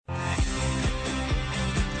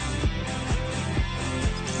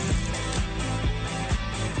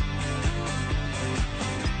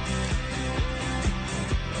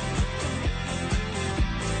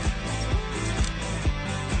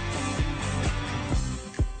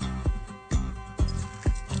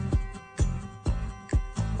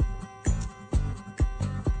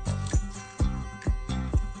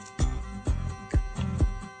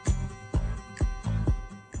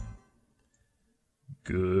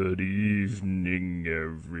Good evening,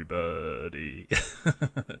 everybody.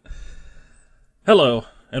 Hello,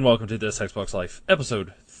 and welcome to This Xbox Life,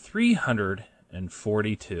 episode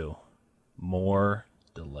 342. More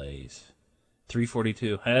delays.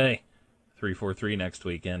 342. Hey, 343 next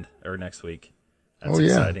weekend, or next week. That's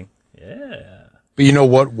exciting. Yeah. But you know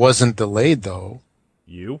what wasn't delayed, though?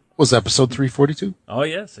 You? Was episode 342. Oh,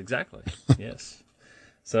 yes, exactly. Yes.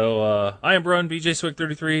 So, I am Brun, BJ Swick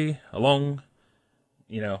 33, along,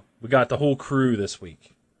 we got the whole crew this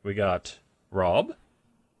week. We got Rob.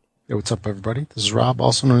 Hey, what's up, everybody? This is Rob,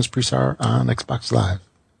 also known as Presar on Xbox Live.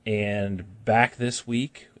 And back this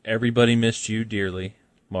week, everybody missed you dearly.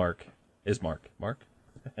 Mark. Is Mark. Mark?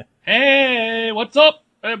 Hey, what's up,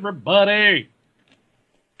 everybody?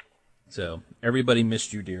 So, everybody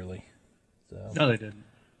missed you dearly. So. No, they didn't.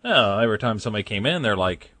 Oh, every time somebody came in, they're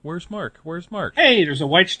like, "Where's Mark? Where's Mark?" Hey, there's a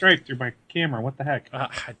white stripe through my camera. What the heck?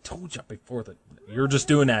 I told you before that you're just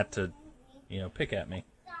doing that to, pick at me.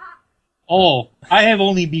 Oh, I have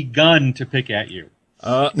only begun to pick at you.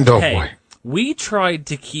 Boy. We tried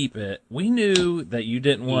to keep it. We knew that you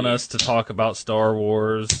didn't want us to talk about Star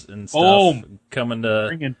Wars and stuff coming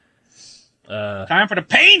to. Time for the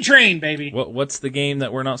pain train, baby. What's the game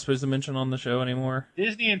that we're not supposed to mention on the show anymore?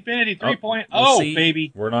 Disney Infinity 3.0, well, see,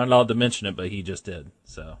 baby. We're not allowed to mention it, but he just did.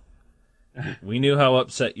 So we knew how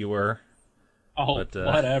upset you were. Oh, but,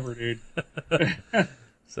 whatever, dude.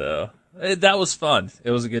 So that was fun.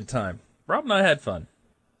 It was a good time. Rob and I had fun.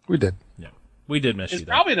 We did. Yeah, we did miss you. It's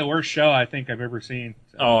probably the worst show I think I've ever seen.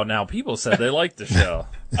 So. Oh, now people said they liked the show,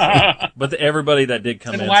 but everybody that did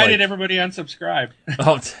come in. Why did everybody unsubscribe?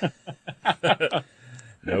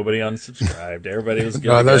 Nobody unsubscribed. Everybody was good.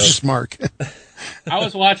 No, that was just Mark. I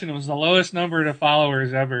was watching. It was the lowest number of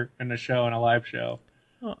followers ever in the show, in a live show.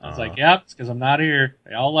 I was like, yep, it's because I'm not here.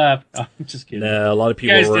 They all left. Oh, I'm just kidding. No, a lot of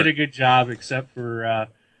people. You guys did a good job, except for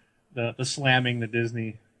the slamming the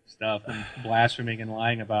Disney stuff and blaspheming and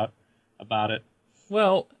lying about it.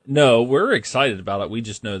 Well, no, we're excited about it. We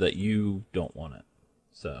just know that you don't want it.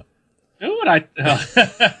 So.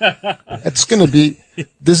 It's going to be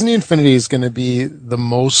Disney Infinity is going to be the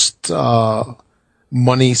most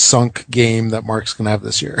money sunk game that Mark's going to have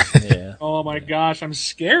this year. Yeah. Oh my gosh, I'm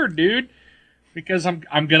scared, dude, because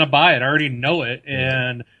I'm going to buy it. I already know it,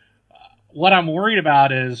 and what I'm worried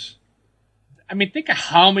about is, think of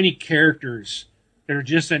how many characters that are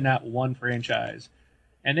just in that one franchise,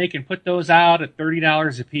 and they can put those out at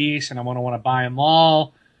 $30 a piece, and I'm going to want to buy them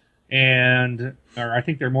all. Or I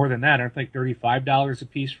think they're more than that. I think $35 a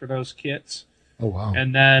piece for those kits. Oh, wow.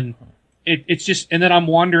 And then it's just, and then I'm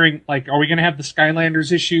wondering, like, are we going to have the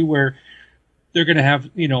Skylanders issue where they're going to have,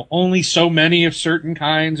 only so many of certain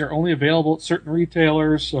kinds are only available at certain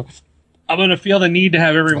retailers? So I'm going to feel the need to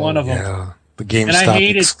have every one of them. Yeah, the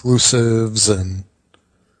GameStop exclusives and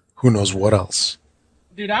who knows what else.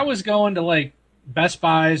 Dude, I was going to, like, Best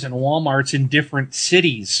Buys and Walmarts in different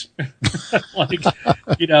cities.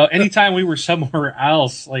 Anytime we were somewhere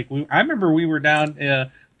else, I remember we were down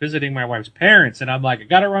visiting my wife's parents, and I'm like, I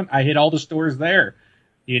gotta run. I hit all the stores there,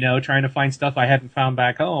 trying to find stuff I hadn't found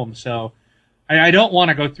back home. So I don't want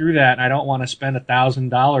to go through that, and I don't want to spend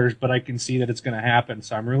 $1,000, but I can see that it's going to happen.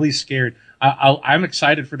 So I'm really scared. I'm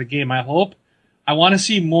excited for the game. I want to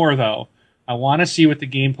see more, though. I want to see what the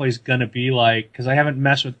gameplay is going to be like, because I haven't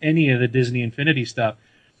messed with any of the Disney Infinity stuff.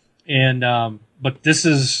 And but this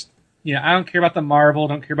is, I don't care about the Marvel,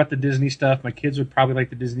 don't care about the Disney stuff. My kids would probably like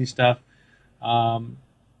the Disney stuff.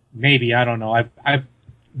 Maybe, I don't know. I've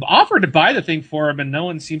offered to buy the thing for them, and no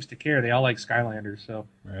one seems to care. They all like Skylanders, so.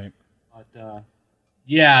 Right. But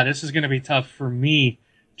this is going to be tough for me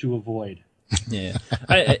to avoid. Yeah.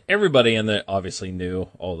 Everybody in there obviously knew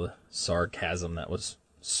all the sarcasm that was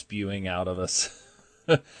spewing out of us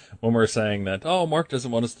when we're saying that, Mark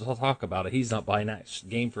doesn't want us to talk about it. He's not buying that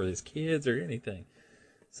game for his kids or anything.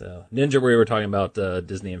 So, Ninja, we were talking about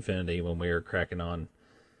Disney Infinity when we were cracking on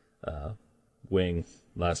Wing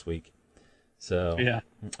last week. So, yeah.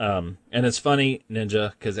 And it's funny,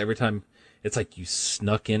 Ninja, because every time it's like you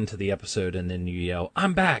snuck into the episode and then you yell,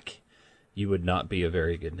 "I'm back." You would not be a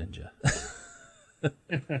very good ninja.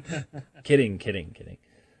 Kidding.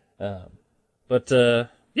 But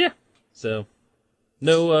yeah, so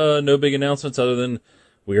no big announcements other than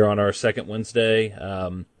we are on our second Wednesday.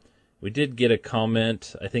 We did get a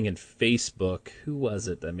comment, I think in Facebook. Who was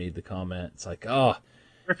it that made the comment? It's like,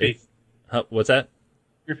 Griffey. What's that?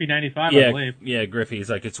 Griffey 95, yeah, I believe. Yeah, Griffey. He's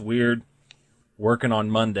like, it's weird working on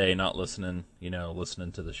Monday, not listening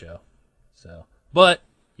to the show. So, but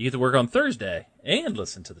you get to work on Thursday and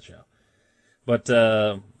listen to the show. But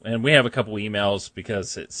and we have a couple emails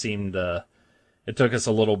because it seemed it took us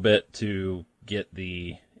a little bit to get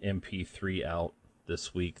the MP3 out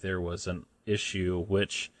this week, there was an issue,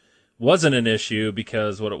 which wasn't an issue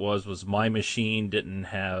because what it was my machine didn't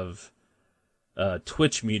have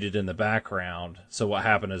Twitch muted in the background. So what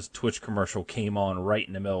happened is Twitch commercial came on right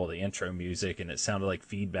in the middle of the intro music, and it sounded like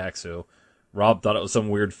feedback. So Rob thought it was some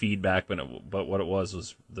weird feedback, but what it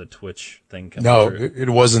was the Twitch thing coming through. No, it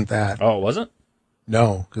wasn't that. Oh, it wasn't?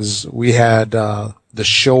 No, because we had the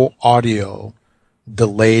show audio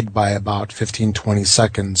delayed by about 15, 20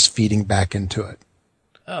 seconds feeding back into it.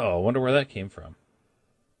 Oh, I wonder where that came from.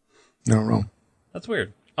 I don't know. That's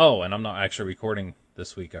weird. Oh, and I'm not actually recording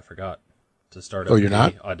this week. I forgot to start up Oh, you're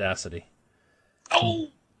not? Audacity. Oh,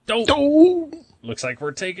 Oh, Looks like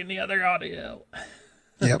we're taking the other audio.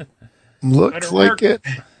 yep. Looks Better like work. it.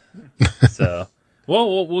 So,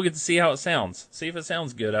 well, we'll get to see how it sounds. See if it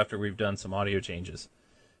sounds good after we've done some audio changes.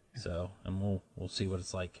 So, and we'll see what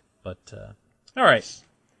it's like. But all right.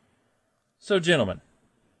 So, gentlemen,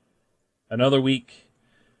 another week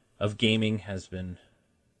of gaming has been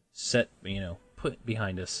set, put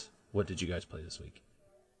behind us. What did you guys play this week?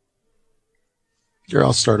 Here,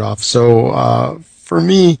 I'll start off. So, for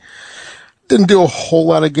me, didn't do a whole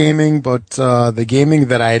lot of gaming, but the gaming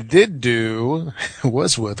that I did do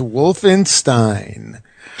was with Wolfenstein,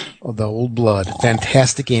 the Old Blood.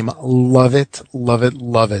 Fantastic game. Love it, love it,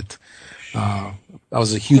 love it. I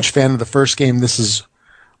was a huge fan of the first game. This is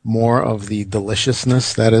more of the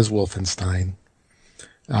deliciousness that is Wolfenstein.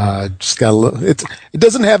 Just got it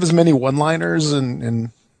doesn't have as many one-liners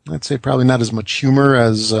and I'd say probably not as much humor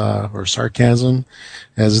as or sarcasm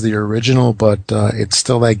as the original, but it's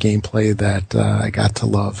still that gameplay that I got to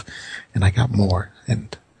love, and I got more,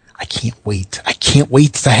 and I can't wait. I can't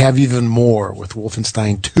wait to have even more with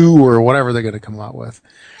Wolfenstein 2 or whatever they're going to come out with.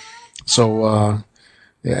 So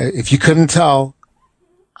if you couldn't tell,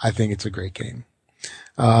 I think it's a great game.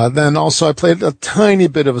 Then also I played a tiny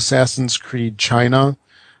bit of Assassin's Creed China.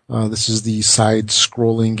 This is the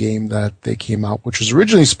side-scrolling game that they came out, which was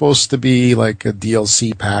originally supposed to be like a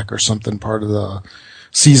DLC pack or something, part of the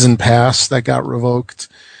season pass that got revoked.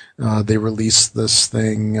 They released this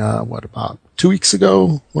thing, about 2 weeks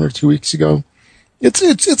ago, 1 or 2 weeks ago.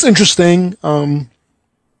 It's interesting.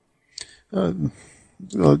 The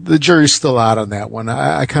jury's still out on that one.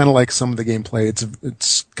 I kind of like some of the gameplay.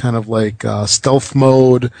 It's kind of like stealth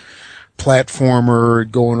mode,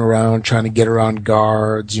 platformer, going around trying to get around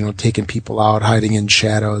guards, taking people out, hiding in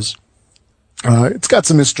shadows. It's got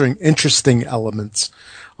some interesting elements,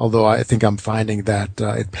 although I think I'm finding that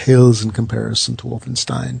it pales in comparison to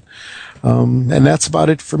Wolfenstein. And that's about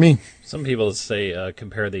it for me. Some people say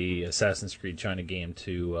compare the Assassin's Creed China game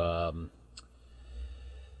to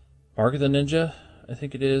Mark of the Ninja, I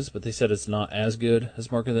think it is, but they said it's not as good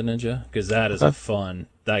as Mark of the Ninja, because that is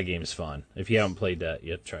that game is fun. If you haven't played that,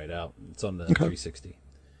 you have to try it out. It's on the 360.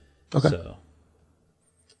 Okay. So,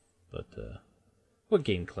 but what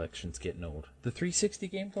game collection's getting old? The 360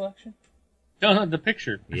 game collection? no, the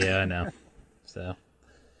picture. Yeah, I know. So,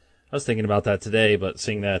 I was thinking about that today, but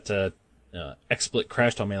seeing that XSplit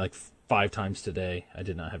crashed on me like 5 times today, I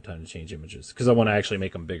did not have time to change images, because I want to actually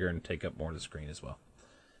make them bigger and take up more of the screen as well.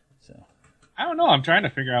 So, I don't know. I'm trying to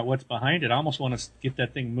figure out what's behind it. I almost want to get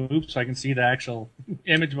that thing moved so I can see the actual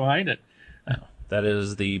image behind it. that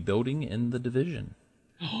is the building in the Division.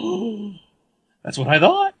 That's what I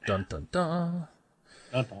thought. Dun dun dun.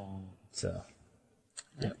 Dun-dun. So,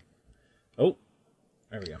 yeah. Oh,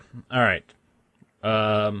 there we go. All right.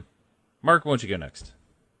 Mark, why don't you go next?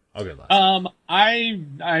 I'll go last.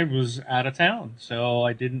 I was out of town, so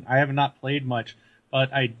I have not played much,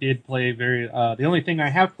 but I did play the only thing I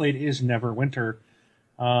have played is Neverwinter.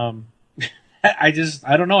 I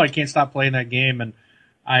don't know, I can't stop playing that game, and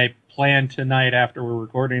I plan tonight after we're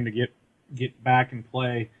recording to get back and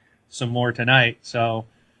play some more tonight. So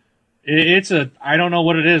I don't know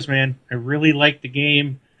what it is, man. I really like the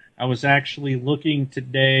game. I was actually looking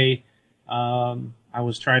today. I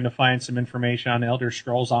was trying to find some information on Elder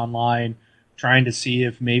Scrolls Online, trying to see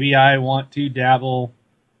if maybe I want to dabble,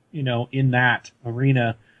 in that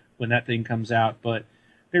arena when that thing comes out. But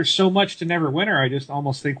there's so much to Neverwinter, I just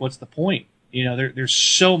almost think, what's the point? There's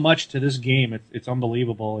so much to this game. It's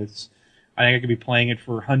unbelievable. I think I could be playing it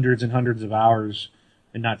for hundreds and hundreds of hours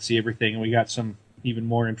and not see everything. And we got some even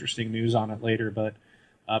more interesting news on it later. But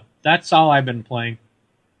that's all I've been playing.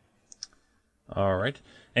 All right.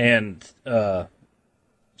 And so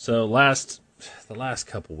the last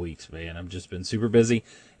couple weeks, man, I've just been super busy,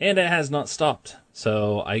 and it has not stopped.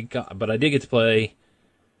 So but I did get to play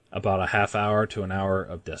about a half hour to an hour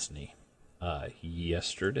of Destiny.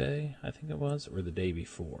 Yesterday, I think it was, or the day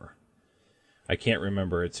before. I can't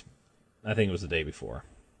remember. I think it was the day before.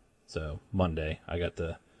 So Monday, I got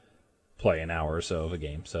to play an hour or so of a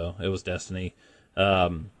game. So it was Destiny.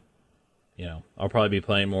 I'll probably be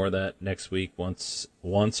playing more of that next week once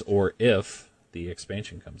or if the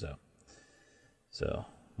expansion comes out. So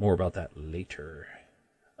more about that later.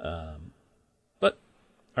 But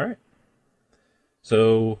all right.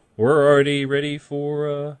 So we're already ready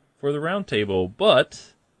for the round table,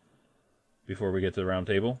 but before we get to the round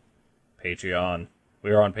table, Patreon.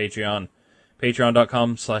 We are on Patreon.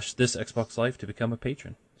 Patreon.com/thisXboxLife to become a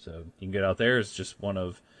patron. So you can get out there. It's just one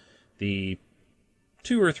of the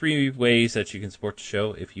 2 or 3 ways that you can support the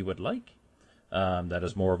show if you would like. That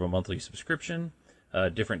is more of a monthly subscription,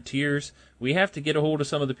 different tiers. We have to get a hold of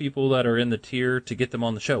some of the people that are in the tier to get them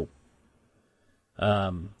on the show. We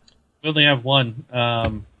only have one.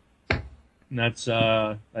 And that's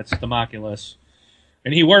Democulus,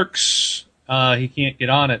 and he works. He can't get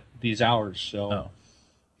on at these hours, so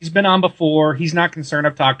he's been on before. He's not concerned.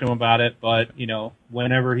 I've talked to him about it, but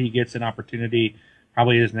whenever he gets an opportunity,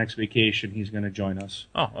 probably his next vacation, he's going to join us.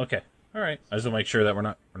 Oh, okay. All right. I just want to make sure that we're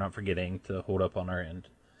not forgetting to hold up on our end.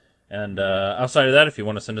 And outside of that, if you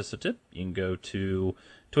want to send us a tip, you can go to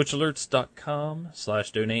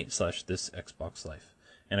twitchalerts.com/donate/thisXboxLife.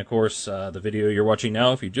 And of course, the video you're watching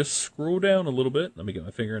now, if you just scroll down a little bit, let me get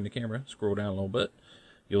my finger in the camera, scroll down a little bit,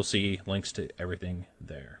 you'll see links to everything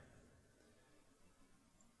there.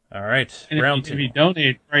 All right. And if you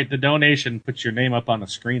donate, right, the donation puts your name up on the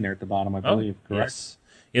screen there at the bottom, I believe, correct?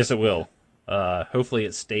 Yes, it will. Hopefully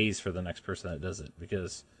it stays for the next person that does it,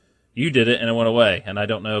 because you did it and it went away. And I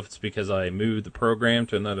don't know if it's because I moved the program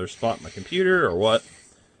to another spot in my computer or what,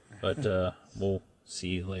 but we'll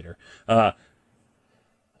see later.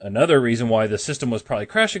 Another reason why the system was probably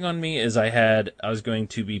crashing on me is I was going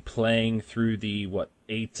to be playing through the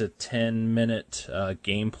 8 to 10 minute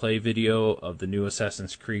gameplay video of the new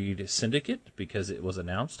Assassin's Creed Syndicate, because it was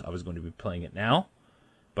announced. I was going to be playing it now,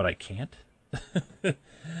 but I can't.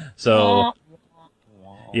 So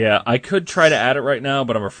yeah, I could try to add it right now,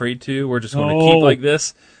 but I'm afraid to. We're just going to keep like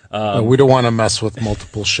this. We don't want to mess with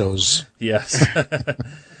multiple shows. Yes.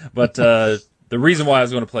 But the reason why I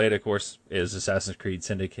was going to play it, of course, is Assassin's Creed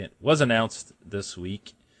Syndicate was announced this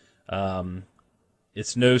week.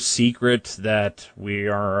 It's no secret that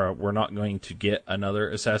we're not going to get another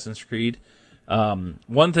Assassin's Creed.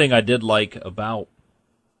 One thing I did like about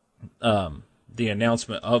the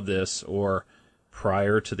announcement of this, or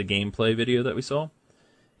prior to the gameplay video that we saw,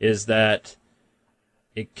 is that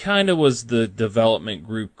it kind of was the development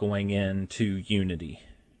group going into Unity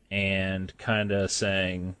and kind of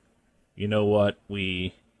saying, you know what,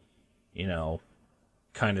 we,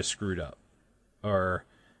 kind of screwed up. Or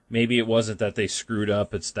maybe it wasn't that they screwed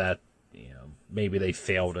up, it's that, maybe they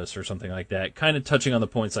failed us or something like that. Kind of touching on the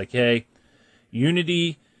points like, hey,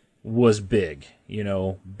 Unity was big,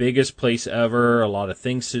 biggest place ever, a lot of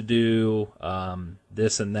things to do,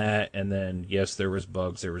 this and that, and then, yes, there was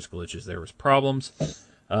bugs, there was glitches, there was problems.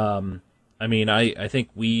 I think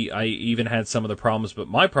I even had some of the problems, but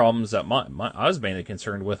my problems that I was mainly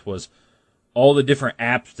concerned with was all the different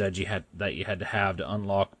apps that you had to have to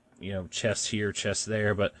unlock, chests here, chests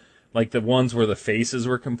there, but like the ones where the faces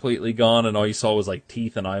were completely gone and all you saw was like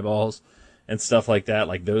teeth and eyeballs and stuff like that,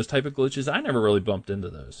 like those type of glitches, I never really bumped into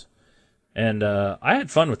those. And I had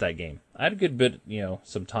fun with that game. I had a good bit,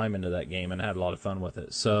 some time into that game and had a lot of fun with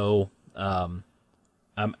it. So I'm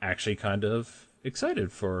actually kind of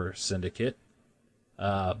excited for Syndicate.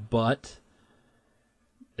 But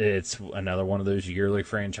it's another one of those yearly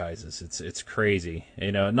franchises. It's crazy.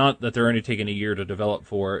 Not that they're only taking a year to develop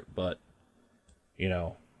for it, but,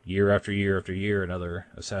 year after year after year, another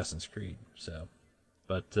Assassin's Creed. So,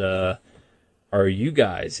 but are you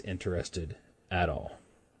guys interested at all?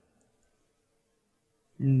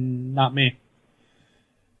 Not me.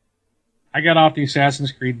 I got off the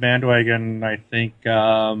Assassin's Creed bandwagon, I think,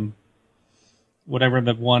 whatever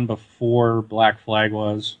the one before Black Flag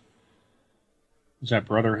was. Was that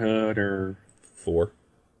Brotherhood or 4?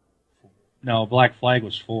 No, Black Flag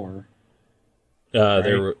was 4.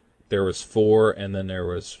 Right? There was 4, and then there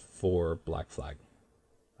was 4 Black Flag,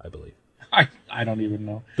 I believe. I don't even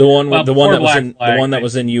know. The one that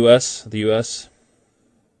was in the U.S.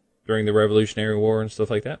 during the Revolutionary War and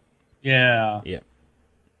stuff like that. Yeah. Yeah.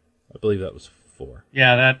 I believe that was 4.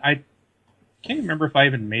 Yeah, I can't remember if I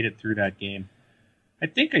even made it through that game. I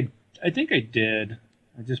think I did.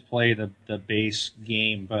 I just played the base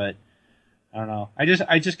game, but I don't know.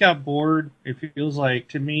 I just got bored. It feels like,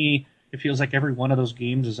 to me, every one of those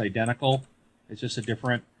games is identical. It's just a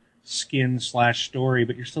different skin/story,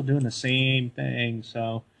 but you're still doing the same thing.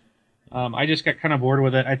 So I just got kind of bored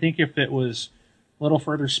with it. I think if it was a little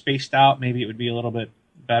further spaced out, maybe it would be a little bit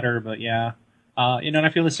better. But yeah, And I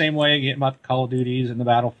feel the same way again about the Call of Duties and the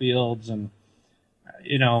Battlefields, and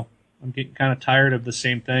I'm getting kind of tired of the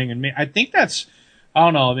same thing. And I think that's, I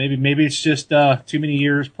don't know, maybe it's just too many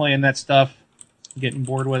years playing that stuff, getting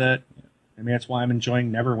bored with it. Maybe that's why I'm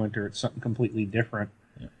enjoying Neverwinter. It's something completely different.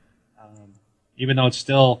 Yeah. Even though it's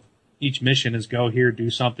still, each mission is go here, do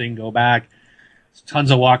something, go back. It's tons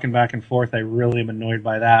of walking back and forth. I really am annoyed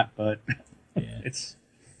by that, but it's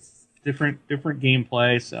different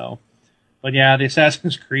gameplay. So, but yeah, the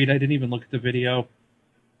Assassin's Creed. I didn't even look at the video.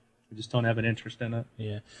 I just don't have an interest in it.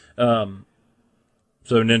 Yeah.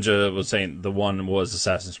 So Ninja was saying the one was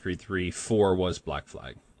Assassin's Creed 3, 4 was Black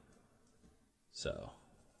Flag. So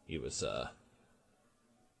he was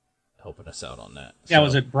helping us out on that. Yeah, so,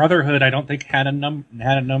 was it Brotherhood? I don't think had a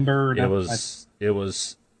number. It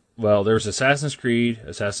was. Well, there's Assassin's Creed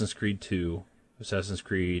 2, Assassin's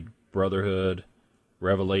Creed Brotherhood,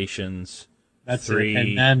 Revelations. That's 3, it,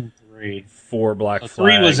 and then 3. 4 Black So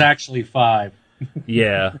Flag. 3 was actually 5.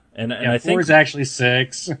 Yeah, and I 4 think is actually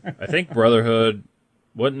 6. I think Brotherhood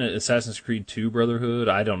wasn't it Assassin's Creed 2 Brotherhood?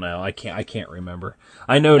 I don't know. I can't remember.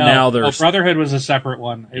 I know now there's Brotherhood was a separate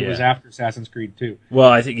one. It was Yeah. after Assassin's Creed 2. Well,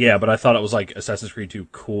 I think but I thought it was like Assassin's Creed 2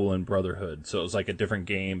 and Brotherhood, so it was like a different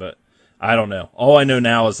game. But I don't know. All I know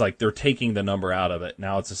now is like they're taking the number out of it.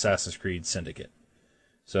 Now it's Assassin's Creed Syndicate.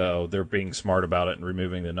 So they're being smart about it and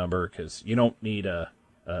removing the number because you don't need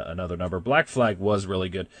another number. Black Flag was really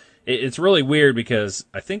good. It's really weird because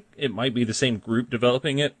I think it might be the same group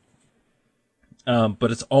developing it,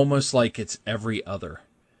 but it's almost like it's every other.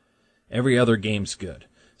 Every other game's good.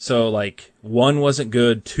 So like 1 wasn't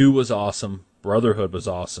good, 2 was awesome, Brotherhood was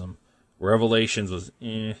awesome, Revelations was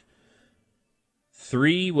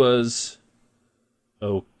 3 was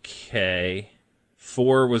okay,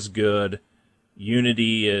 4 was good,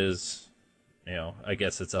 Unity is, I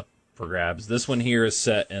guess it's up for grabs. This one here is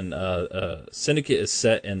set in, Syndicate is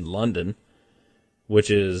set in London, which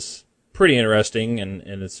is pretty interesting, and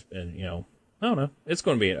it's, I don't know, it's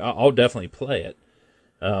going to be, I'll definitely play it.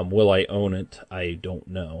 Will I own it? I don't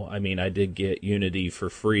know. I mean, I did get Unity for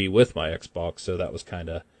free with my Xbox, so that was kind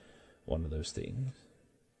of one of those things.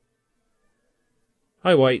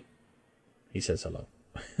 Hi, White. He says hello.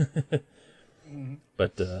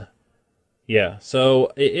 But, yeah,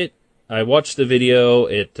 so I watched the video.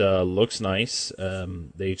 It looks nice.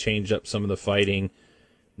 They changed up some of the fighting.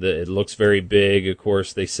 It looks very big. Of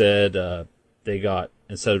course, they said they got,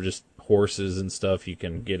 instead of just horses and stuff, you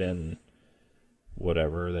can get in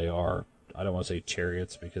whatever they are. I don't want to say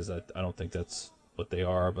chariots because I don't think that's what they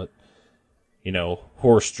are, but,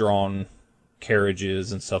 horse-drawn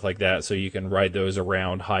carriages and stuff like that, so you can ride those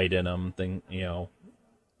around, hide in them,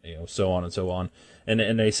 so on and so on.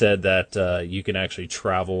 And they said that you can actually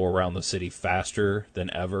travel around the city faster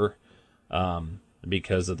than ever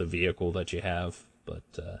because of the vehicle that you have. But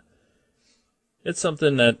it's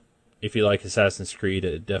something that, if you like Assassin's Creed,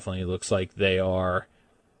 it definitely looks like they are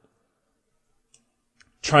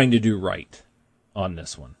trying to do right on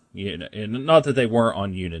this one. And not that they weren't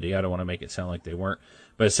on Unity. I don't want to make it sound like they weren't.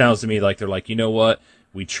 But it sounds to me like they're like, you know what?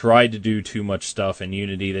 We tried to do too much stuff in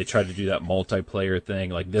Unity. They tried to do that multiplayer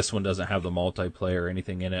thing. Like, this one doesn't have the multiplayer or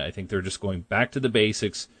anything in it. I think they're just going back to the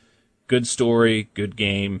basics. Good story, good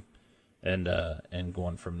game, and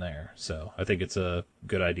going from there. So I think it's a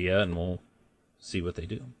good idea, and we'll see what they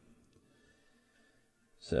do.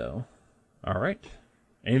 So, all right.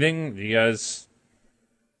 Anything else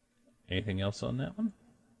on that one?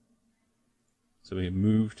 So we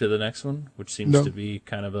move to the next one, which seems to be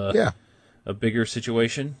kind of a bigger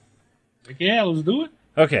situation. Yeah, let's do it.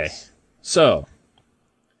 Okay, so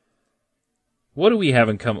what do we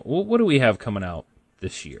have coming out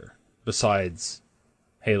this year besides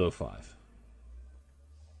Halo 5?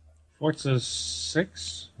 Forza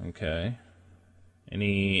 6. Okay.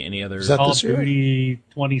 Any other? Is that Call of this year? Duty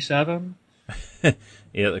 27.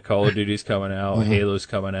 Yeah, the Call of Duty's coming out. Mm-hmm. Halo's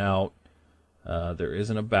coming out. There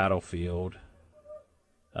isn't a Battlefield.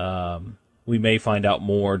 We may find out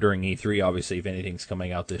more during E3, obviously, if anything's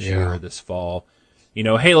coming out this year or this fall.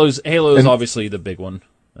 Halo's obviously the big one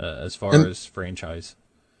as far as franchise.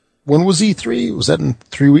 When was E3? Was that in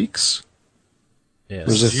 3 weeks? Yeah,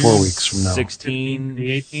 Or is it 4 weeks from now? 16,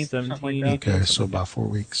 The 18th, 17, something like that. 18. Okay, so about 4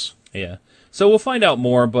 weeks. Yeah. So we'll find out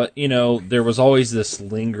more, but, there was always this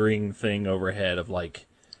lingering thing overhead of, like,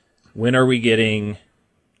 when are we getting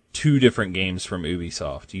 2 different games from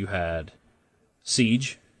Ubisoft? You had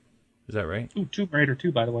Siege. Is that right? Ooh, Tomb Raider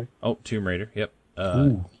 2, by the way. Oh, Tomb Raider. Yep.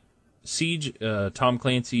 Ooh. Siege, Tom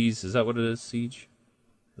Clancy's, is that what it is? Siege?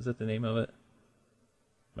 Is that the name of it?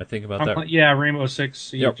 Am I thinking about that? Yeah, Rainbow Six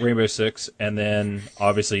Siege. Yep, Rainbow Six. And then,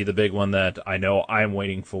 obviously, the big one that I know I'm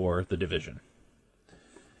waiting for, The Division.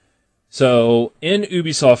 So, in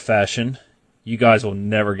Ubisoft fashion, you guys will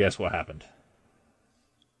never guess what happened.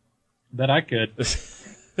 Bet I could.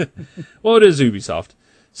 Well, it is Ubisoft.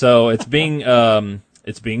 So, it's being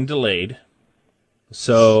delayed.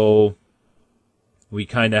 So, we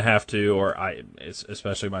kind of have to, or I,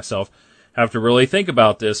 especially myself, have to really think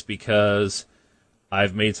about this because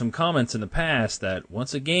I've made some comments in the past that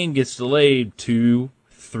once a game gets delayed 2,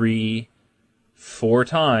 3, 4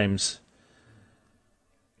 times,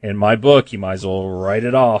 in my book, you might as well write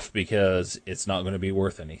it off because it's not going to be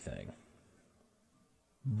worth anything.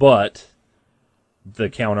 But the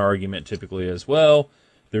counter argument typically is, well,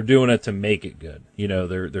 they're doing it to make it good. You know,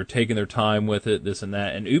 they're taking their time with it, this and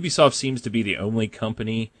that. And Ubisoft seems to be the only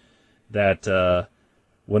company that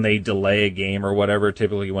when they delay a game or whatever,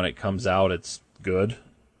 typically when it comes out, it's good.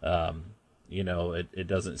 You know, it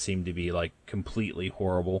doesn't seem to be like completely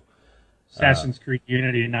horrible. Assassin's Creed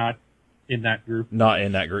Unity not in that group. Not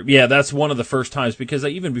in that group. Yeah, that's one of the first times because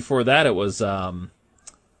even before that it was You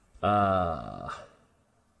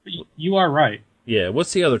are right. yeah,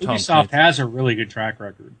 what's the other Tom Ubisoft Clancy? has a really good track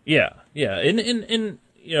record. Yeah. And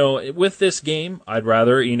you know, with this game, I'd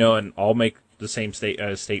rather, you know, and I'll make the same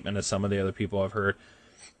statement as some of the other people I've heard.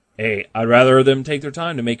 Hey, I'd rather them take their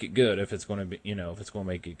time to make it good if it's going to be, you know, if it's going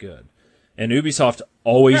to make it good. And Ubisoft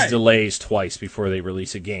always delays twice before they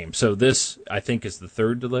release a game. So this, I think, is the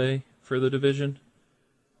third delay for the Division.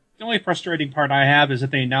 The only frustrating part I have is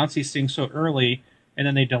that they announce these things so early, and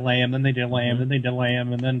then they delay them, then they delay them, then they delay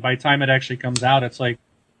them, and then by the time it actually comes out, it's like,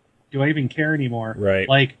 do I even care anymore? Right.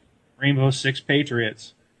 Like Rainbow Six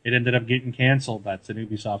Patriots, it ended up getting canceled. That's an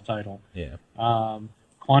Ubisoft title. Yeah.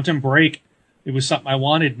 Quantum Break, it was something I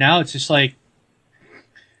wanted. Now it's just like,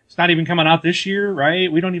 it's not even coming out this year,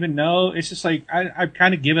 right? We don't even know. It's just like, I've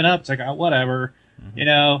kind of given up. It's like, whatever. Mm-hmm. You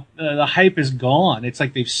know, the hype is gone. It's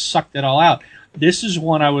like they've sucked it all out. This is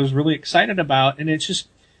one I was really excited about, and it's just,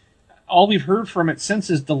 all we've heard from it since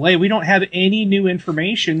is delay. We don't have any new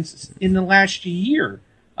information in the last year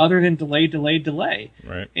other than delay.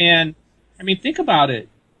 Right. And, I mean, think about it.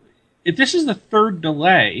 If this is the third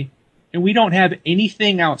delay, and we don't have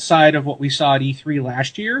anything outside of what we saw at E3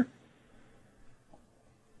 last year,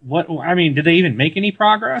 did they even make any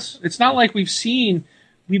progress? It's not like we've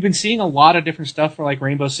been seeing a lot of different stuff for like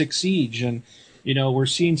Rainbow Six Siege, and, you know, we're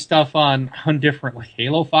seeing stuff on different, like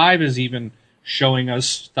Halo 5 is even showing us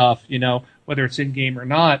stuff, you know, whether it's in-game or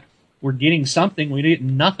not. We're getting something. We get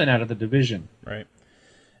nothing out of the Division. Right.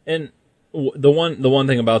 And the one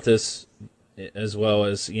thing about this as well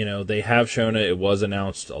is, you know, they have shown it. It was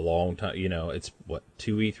announced a long time, you know, it's what,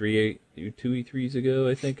 two E3s ago,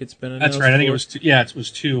 I think it's been announced. That's right. I think it was two. Yeah, it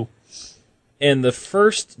was 2. And the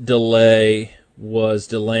first delay was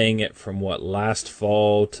delaying it from what, last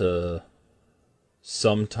fall to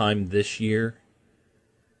sometime this year.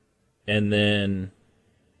 And then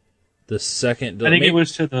the second delay, I think it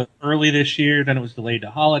was to the early this year, then it was delayed to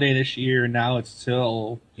holiday this year, and now it's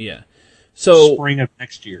till spring of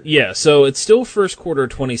next year. Yeah, so it's still first quarter of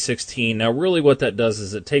 2016. Now, really what that does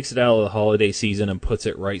is it takes it out of the holiday season and puts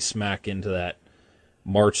it right smack into that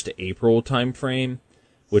March to April time frame,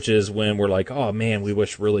 which is when we're like, oh man, we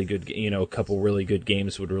wish really good, you know, a couple really good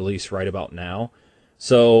games would release right about now.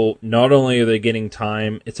 So not only are they getting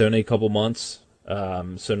time, it's only a couple months,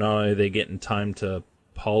 so not only are they getting time to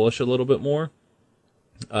polish a little bit more,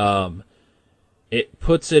 it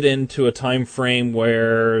puts it into a time frame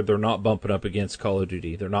where they're not bumping up against Call of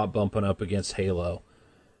Duty, they're not bumping up against Halo,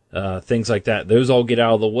 things like that. Those all get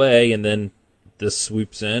out of the way, and then this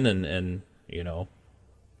swoops in and you know,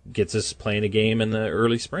 gets us playing a game in the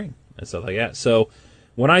early spring and stuff like that. So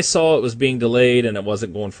when I saw it was being delayed and it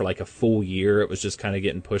wasn't going for like a full year, it was just kind of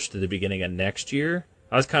getting pushed to the beginning of next year,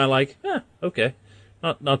 I was kind of like, okay,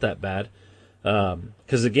 not that bad.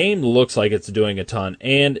 Because the game looks like it's doing a ton,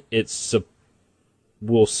 and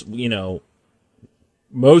will, you know,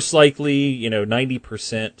 most likely, you know,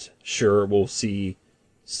 90% sure we'll see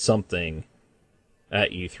something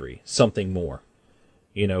at E3, something more,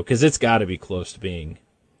 you know, because it's got to be close to being,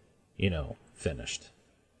 you know, finished.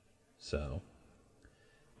 So,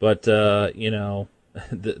 but you know,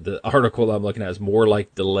 the article I'm looking at is more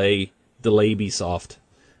like Delay-Ubisoft.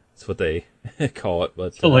 That's what they call it.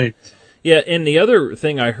 But Delayed. Yeah, and the other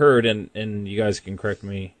thing I heard, and you guys can correct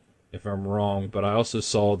me if I'm wrong, but I also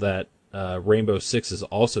saw that Rainbow Six has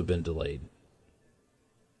also been delayed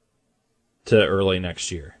to early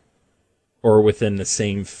next year, or within the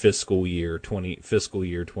same fiscal year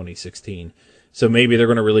 2016. So maybe they're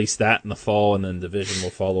going to release that in the fall, and then Division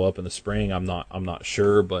will follow up in the spring. I'm not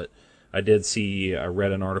sure, but I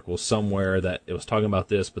read an article somewhere that it was talking about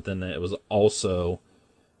this, but then it was also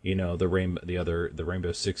the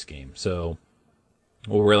Rainbow Six game. So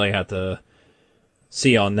we'll really have to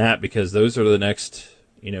see on that, because those are the next,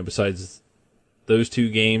 besides those two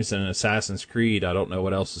games and Assassin's Creed, I don't know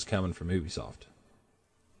what else is coming from Ubisoft.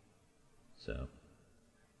 So,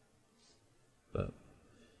 but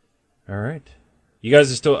all right, you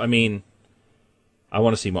guys are still. I mean, I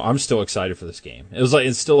want to see more. I'm still excited for this game.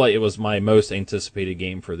 It's still like it was my most anticipated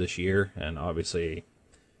game for this year, and obviously,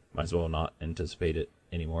 might as well not anticipate it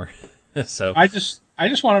anymore. So I just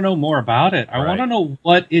want to know more about it. I want to know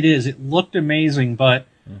what it is. It looked amazing, but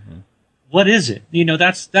what is it?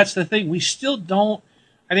 That's the thing. We still don't.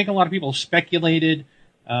 I think a lot of people speculated.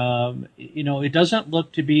 It doesn't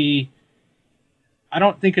look to be. I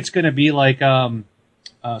don't think it's going to be like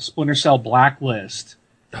Splinter Cell Blacklist.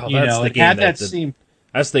 Oh, that's the it game had that seem.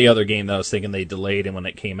 That's the other game that I was thinking they delayed, and when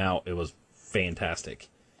it came out, it was fantastic.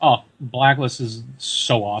 Oh, Blacklist is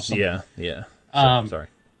so awesome. Yeah. Sorry.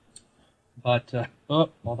 But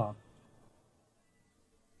hold on.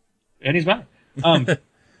 And he's back. I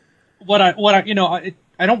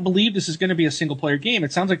don't believe this is going to be a single player game.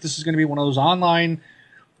 It sounds like this is going to be one of those online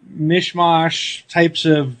mishmash types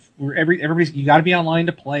of where everybody's you got to be online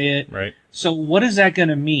to play it. Right. So what is that going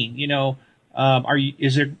to mean?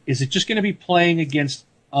 Is it just going to be playing against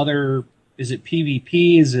other? Is it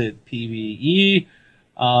PvP? Is it PvE?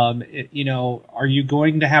 Are you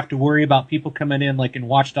going to have to worry about people coming in like in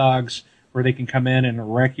Watch Dogs, where they can come in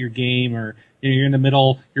and wreck your game, or you're in the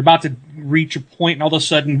middle, you're about to reach a point, and all of a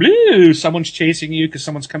sudden, blue, someone's chasing you because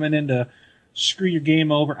someone's coming in to screw your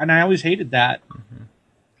game over. And I always hated that.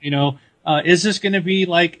 Is this going to be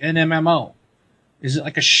like an MMO? Is it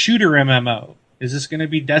like a shooter MMO? Is this going to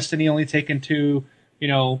be Destiny only taken to,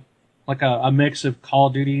 like a mix of Call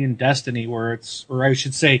of Duty and Destiny, or I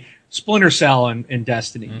should say Splinter Cell and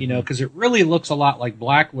Destiny, because it really looks a lot like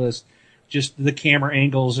Blacklist, just the camera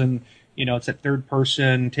angles and, it's that third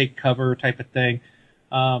person, take cover type of thing.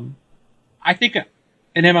 I think an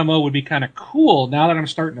MMO would be kind of cool. Now that I'm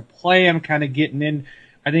starting to play, I'm kind of getting in.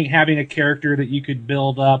 I think having a character that you could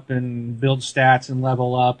build up and build stats and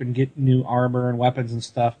level up and get new armor and weapons and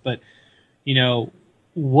stuff. But,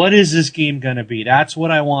 what is this game going to be? That's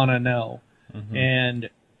what I want to know.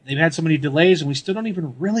 And they've had so many delays, and we still don't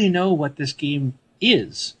even really know what this game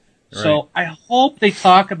is. Right. So I hope they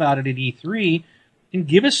talk about it at E3 and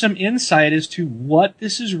give us some insight as to what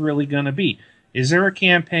this is really going to be. Is there a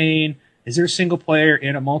campaign? Is there a single player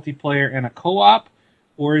and a multiplayer and a co-op?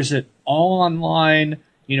 Or is it all online?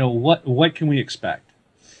 What can we expect?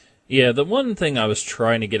 Yeah, the one thing I was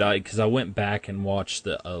trying to get out, because I went back and watched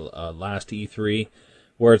the last E3,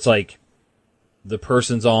 where it's like the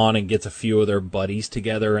person's on and gets a few of their buddies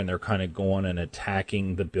together, and they're kind of going and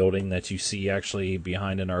attacking the building that you see actually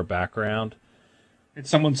behind in our background. And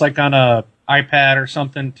someone's like on a iPad or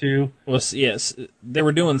something too. Well, yes, they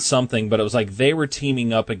were doing something, but it was like they were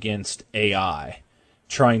teaming up against AI,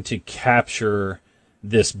 trying to capture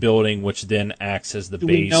this building, which then acts as the base.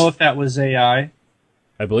 Do we know if that was AI?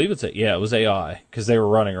 I believe it was AI, because they were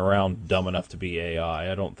running around dumb enough to be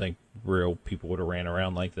AI. I don't think real people would have ran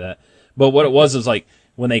around like that. But what it was like,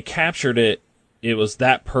 when they captured it, it was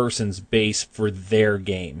that person's base for their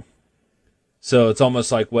game. So it's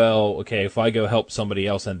almost like, well, okay, if I go help somebody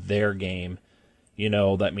else in their game,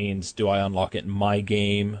 that means, do I unlock it in my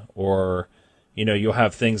game? Or, you'll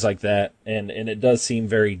have things like that. And it does seem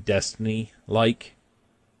very Destiny-like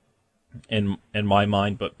in my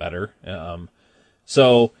mind, but better.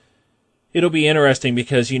 So it'll be interesting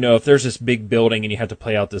because, if there's this big building and you have to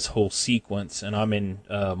play out this whole sequence, and I'm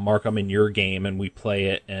in your game and we play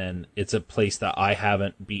it, and it's a place that I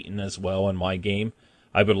haven't beaten as well in my game,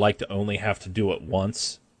 I would like to only have to do it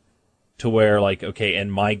once, to where, like, okay,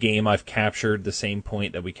 in my game I've captured the same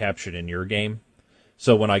point that we captured in your game.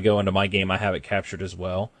 So when I go into my game, I have it captured as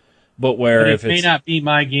well. But it may not be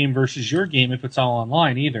my game versus your game if it's all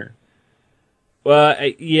online either. Well,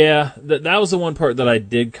 yeah, that was the one part that I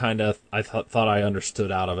did kind of, I thought I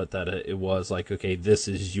understood out of it, that it was like, okay, this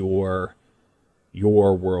is your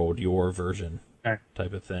world, your version,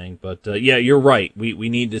 type of thing. But yeah, you're right. We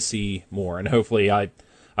need to see more, and hopefully, I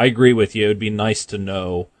agree with you. It'd be nice to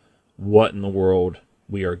know what in the world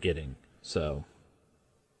we are getting. So,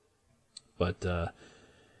 but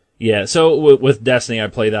yeah. So with Destiny, I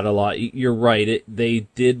play that a lot. You're right. They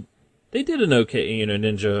did an okay,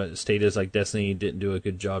 Ninja stated like Destiny didn't do a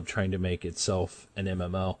good job trying to make itself an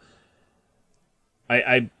MMO.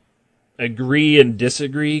 I agree and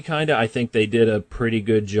disagree, kind of. I think they did a pretty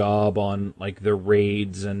good job on like the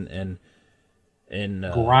raids and and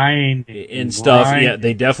grind and stuff. grind, Yeah,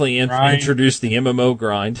 they definitely introduced the MMO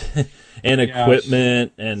grind and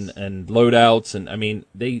equipment and loadouts, and I mean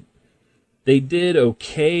they did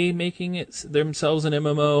okay making it themselves an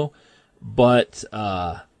MMO, but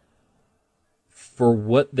for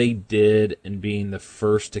what they did and being the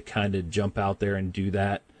first to kind of jump out there and do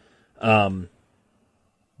that,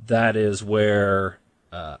 that is where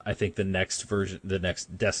I think the next version, the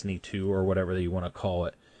next Destiny 2 or whatever you want to call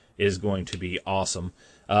it, is going to be awesome.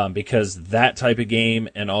 Because that type of game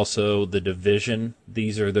and also The Division,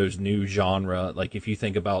 these are those new genre. Like if you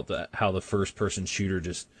think about how the first-person shooter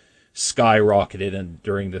just skyrocketed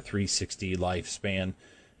during the 360 lifespan,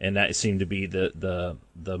 and that seemed to be the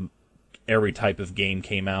every type of game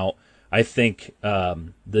came out. I think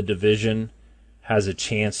The Division has a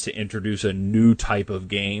chance to introduce a new type of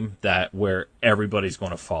game where everybody's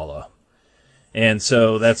going to follow. And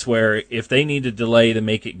so that's where, if they need to delay to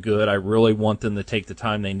make it good, I really want them to take the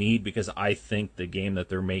time they need, because I think the game that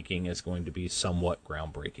they're making is going to be somewhat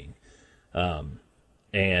groundbreaking.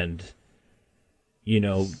 And, you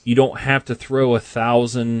know, you don't have to throw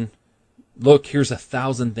 1,000, look, here's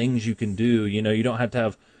 1,000 things you can do. You know, you don't have to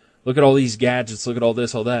have, look at all these gadgets, look at all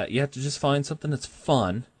this, all that. You have to just find something that's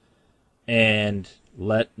fun and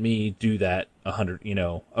let me do that 1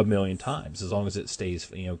 million times, as long as it stays,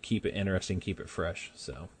 keep it interesting, keep it fresh.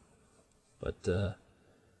 So, but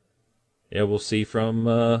yeah, we'll see from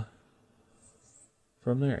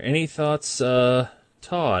there. Any thoughts?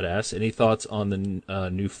 Todd asks, any thoughts on the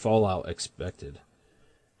new Fallout expected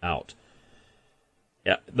out?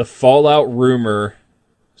 Yeah, the Fallout rumor.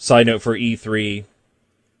 Side note for E3.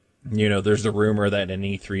 There's the rumor that in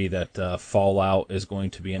E3 that Fallout is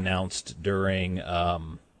going to be announced during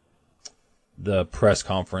the press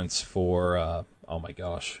conference for, oh my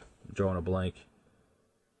gosh, I'm drawing a blank.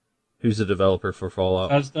 Who's the developer for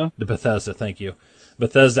Fallout? Bethesda? Bethesda, thank you.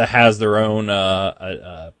 Bethesda has their own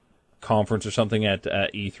conference or something at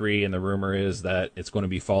E3, and the rumor is that it's going to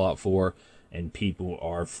be Fallout 4, and people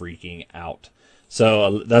are freaking out.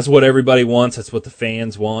 So that's what everybody wants. That's what the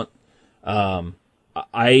fans want.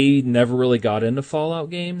 I never really got into Fallout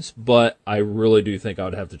games, but I really do think I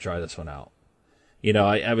would have to try this one out.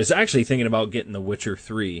 I was actually thinking about getting The Witcher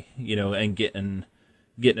 3, and getting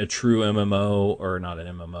a true MMO, or not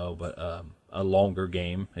an MMO, but a longer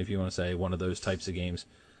game, if you want to say, one of those types of games.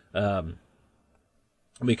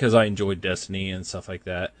 Because I enjoyed Destiny and stuff like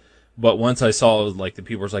that. But once I saw, like, the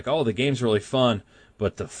people were like, oh, the game's really fun,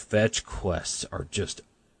 but the fetch quests are just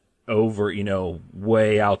over,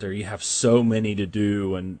 way out there. You have so many to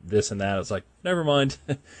do and this and that. It's like, never mind.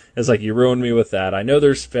 It's like, you ruined me with that. I know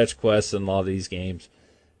there's fetch quests in a lot of these games,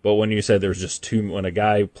 but when you said there's just when a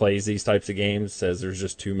guy plays these types of games, says there's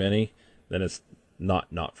just too many, then it's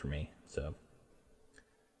not for me. So,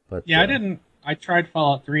 but yeah, I tried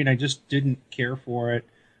Fallout 3 and I just didn't care for it.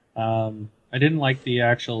 I didn't like the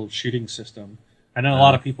actual shooting system. I know a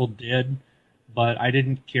lot of people did, but I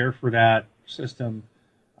didn't care for that system.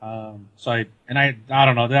 So I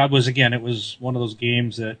don't know, that was, again, it was one of those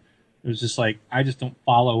games that it was just like, I just don't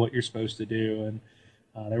follow what you're supposed to do. And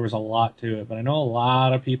there was a lot to it, but I know a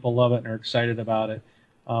lot of people love it and are excited about it.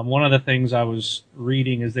 One of the things I was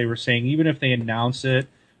reading is they were saying, even if they announce it,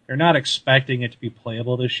 they're not expecting it to be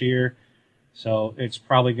playable this year. So it's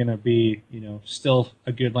probably going to be, still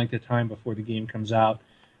a good length of time before the game comes out.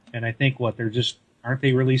 And I think aren't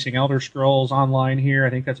they releasing Elder Scrolls Online here? I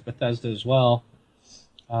think that's Bethesda as well.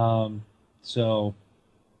 So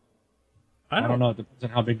I don't know. It depends on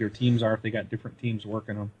how big their teams are, if they got different teams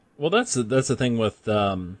working them. Well, that's the thing with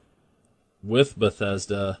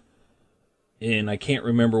Bethesda, and I can't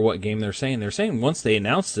remember what game they're saying. They're saying once they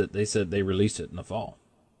announced it, they said they released it in the fall.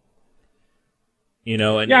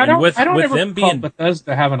 And I don't with ever them recall being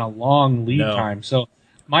Bethesda having a long lead time. So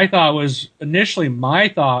my thought was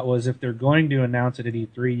if they're going to announce it at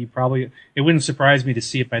E3, it wouldn't surprise me to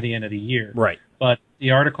see it by the end of the year. Right. But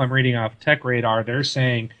the article I'm reading off Tech Radar, they're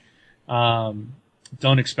saying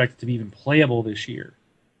don't expect it to be even playable this year.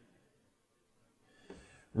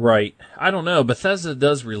 Right. I don't know. Bethesda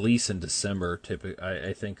does release in December, typically.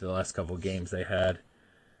 I think the last couple of games they had.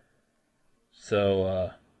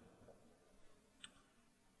 So,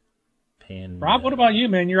 Rob, what about you,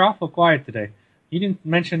 man? You're awful quiet today. You didn't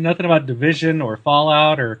mention nothing about Division or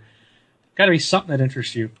Fallout, or got to be something that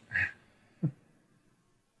interests you.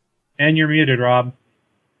 And you're muted, Rob.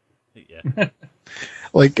 Yeah.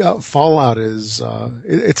 Fallout is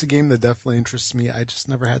it's a game that definitely interests me. I just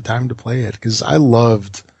never had time to play it because I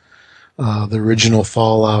loved the original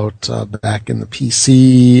Fallout back in the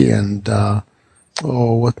PC and Eye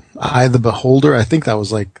of the Beholder. I think that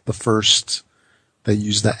was like the first that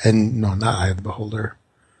used that. And no, not Eye of the Beholder.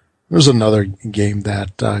 There was another game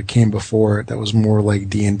that came before it that was more like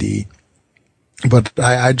D&D. But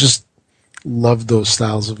I just loved those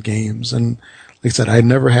styles of games. And like I said, I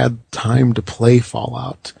never had time to play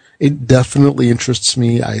Fallout. It definitely interests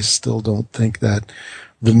me. I still don't think that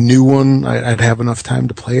the new one, I'd have enough time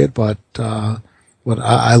to play it, but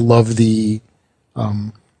I love the,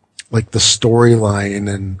 like the storyline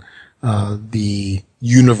and, the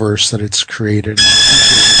universe that it's created.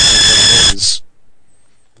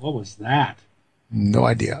 What was that? No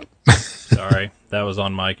idea. Sorry, that was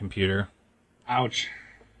on my computer. Ouch.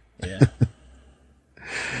 Yeah.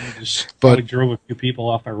 Just probably drove a few people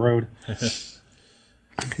off the road.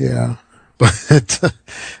 Yeah. But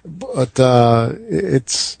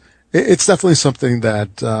it's definitely something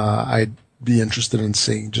that, I'd be interested in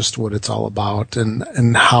seeing just what it's all about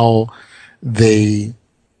and how they,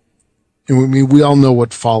 I mean, we all know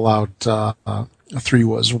what Fallout 3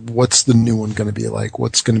 was. What's the new one going to be like?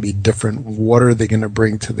 What's going to be different? What are they going to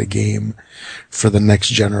bring to the game for the next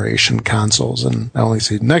generation consoles? And I only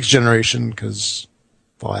say next generation because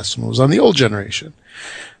the last one was on the old generation.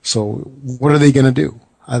 So what are they going to do?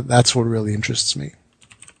 That's what really interests me.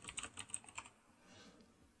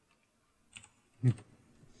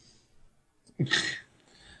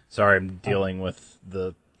 Sorry, I'm dealing with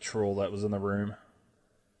the troll that was in the room.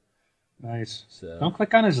 Nice. So. Don't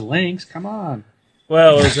click on his links. Come on.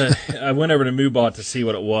 Well, I went over to MooBot to see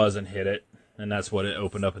what it was and hit it, and that's what it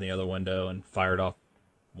opened up in the other window and fired off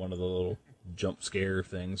one of the little jump scare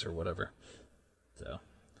things or whatever. So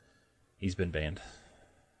he's been banned.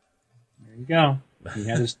 There you go. He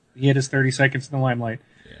had his 30 seconds in the limelight.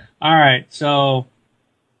 Yeah. All right. So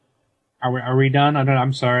are we done?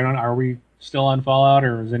 I'm sorry. Are we still on Fallout,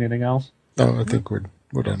 or is anything else? No, I think we're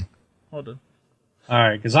done. Well done. All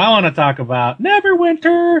right, because I want to talk about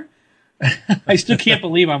Neverwinter. I still can't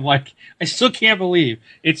believe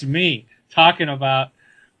it's me talking about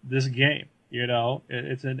this game. You know,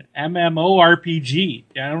 it's an MMORPG.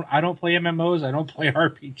 I don't play MMOs. I don't play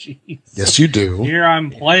RPGs. Yes, you do. Here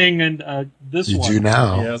I'm playing this one. You do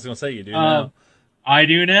now. Yeah, I was going to say you do now. I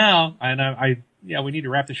do now, and we need to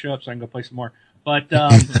wrap the show up so I can go play some more. But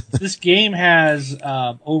this game has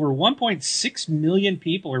over 1.6 million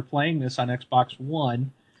people are playing this on Xbox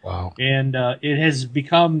One. Wow. And it has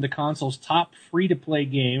become the console's top free-to-play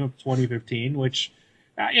game of 2015, which,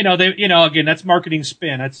 again, that's marketing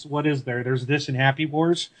spin. That's what is there. There's this in Happy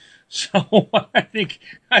Wars. So I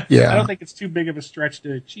don't think it's too big of a stretch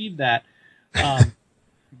to achieve that.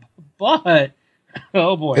 But,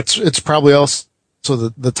 oh boy. It's probably also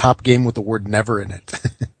the top game with the word never in it.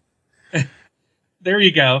 There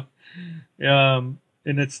you go. And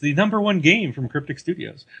it's the number one game from Cryptic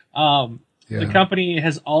Studios. The company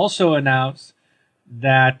has also announced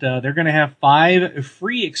that they're going to have 5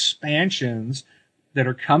 free expansions that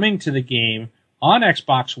are coming to the game on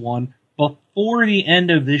Xbox One before the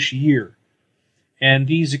end of this year. And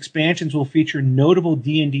these expansions will feature notable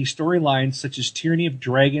D&D storylines such as Tyranny of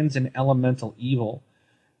Dragons and Elemental Evil.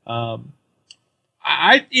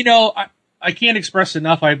 I can't express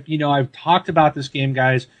enough. I've talked about this game,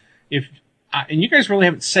 guys. And you guys really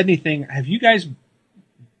haven't said anything. Have you guys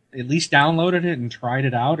at least downloaded it and tried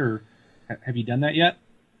it out, or have you done that yet?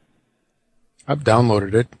 I've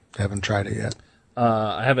downloaded it. Haven't tried it yet.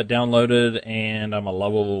 I have it downloaded, and I'm a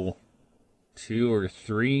level 2 or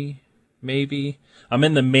 3, maybe. I'm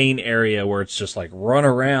in the main area where it's just like run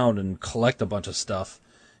around and collect a bunch of stuff,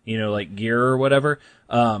 like gear or whatever.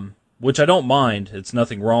 Which I don't mind. It's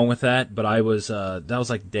nothing wrong with that. But I was that was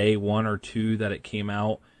like day 1 or 2 that it came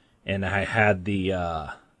out, and I had the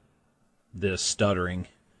stuttering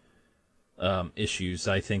issues.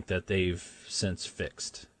 I think that they've since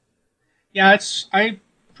fixed. Yeah, I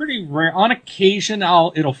pretty rare. On occasion,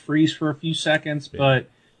 it'll freeze for a few seconds, but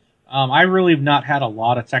I really have not had a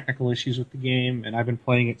lot of technical issues with the game, and I've been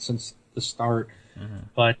playing it since the start. Mm-hmm.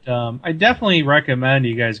 But I definitely recommend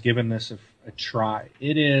you guys giving this a try.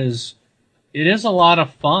 It is a lot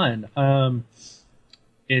of fun.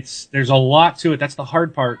 There's a lot to it. That's the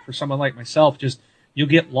hard part for someone like myself. Just you'll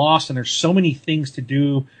get lost, and there's so many things to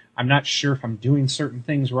do. I'm not sure if I'm doing certain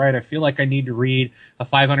things right. I feel like I need to read a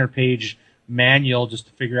 500-page manual just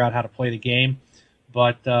to figure out how to play the game.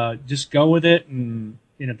 But just go with it and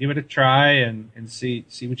give it a try and see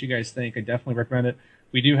what you guys think. I definitely recommend it.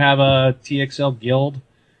 We do have a TXL guild,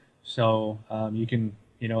 so you can.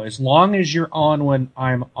 As long as you're on when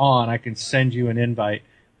I'm on, I can send you an invite.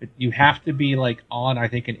 But you have to be on, I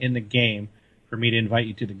think, and in the game for me to invite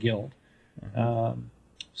you to the guild. Mm-hmm.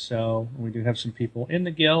 So we do have some people in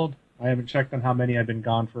the guild. I haven't checked on how many. I've been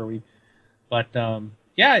gone for a week, but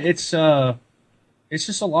it's it's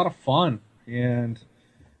just a lot of fun. And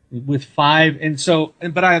with that's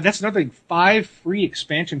another thing, 5 free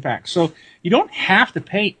expansion packs. So you don't have to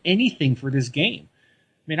pay anything for this game.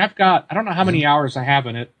 I mean, I don't know how many hours I have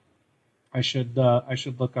in it. I should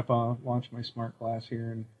look up, launch my smart glass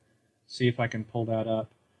here and see if I can pull that up.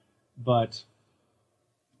 But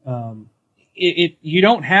you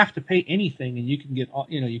don't have to pay anything, and you can get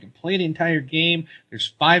you can play the entire game.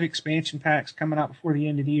 There's 5 expansion packs coming out before the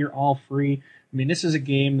end of the year, all free. I mean, this is a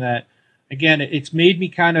game that, again, it's made me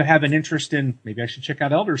kind of have an interest in, maybe I should check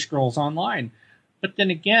out Elder Scrolls Online. But then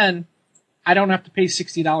again, I don't have to pay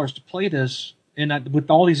 $60 to play this. And with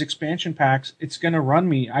all these expansion packs, it's going to run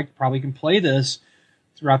me. I probably can play this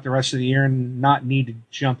throughout the rest of the year and not need to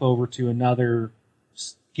jump over to another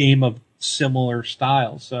game of similar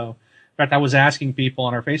style. So, in fact, I was asking people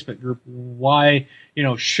on our Facebook group, why,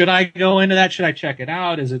 should I go into that? Should I check it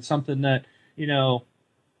out? Is it something that,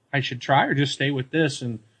 I should try, or just stay with this?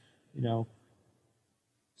 And,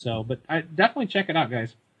 but I definitely check it out,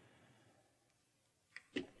 guys.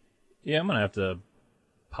 Yeah, I'm going to have to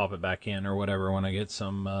pop it back in or whatever when I get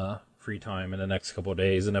some free time in the next couple of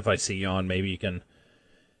days. And if I see you on, maybe you can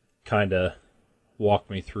kind of walk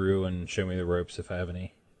me through and show me the ropes if I have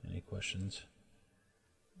any questions.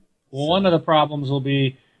 Well, one of the problems will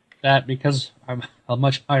be that because I'm a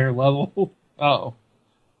much higher level. Oh,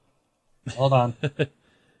 hold on.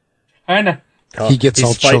 He gets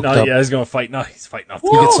all choked up. Yeah, he's going to fight now. He's fighting off. He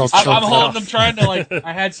gets all choked I'm holding up. him, trying to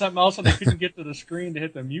I had something else and I couldn't get to the screen to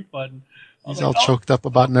hit the mute button. He's all choked up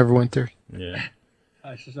about Neverwinter. Yeah.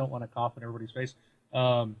 I just don't want to cough in everybody's face.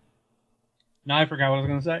 Now I forgot what I was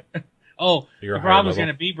going to say. The problem is going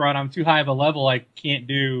to be, Brian, I'm too high of a level. I can't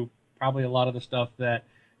do probably a lot of the stuff that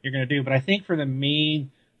you're going to do. But I think for the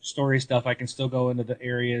main story stuff, I can still go into the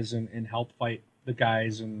areas and help fight the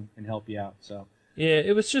guys and help you out. So yeah,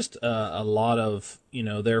 it was just a lot of,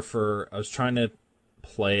 I was trying to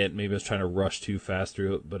play it. Maybe I was trying to rush too fast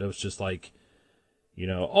through it, but it was just like,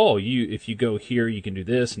 if you go here, you can do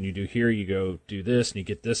this, and you do here, you go do this, and you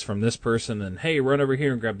get this from this person, and hey, run over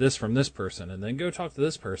here and grab this from this person, and then go talk to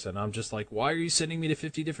this person. I'm just like, why are you sending me to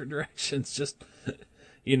 50 different directions? Just,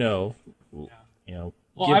 Well,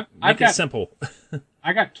 make it simple.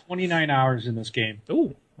 I got 29 hours in this game.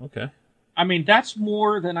 Oh, okay. I mean, that's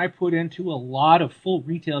more than I put into a lot of full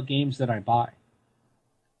retail games that I buy.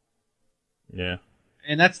 Yeah.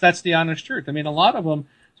 And that's the honest truth. I mean, a lot of them,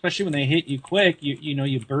 especially when they hit you quick,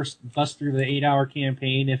 you bust through the 8-hour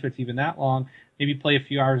campaign, if it's even that long, maybe play a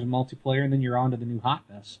few hours of multiplayer, and then you're on to the new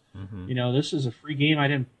hotness. Mm-hmm. This is a free game I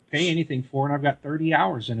didn't pay anything for, and I've got 30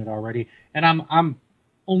 hours in it already. And I'm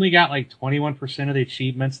only got like 21% of the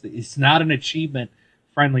achievements. It's not an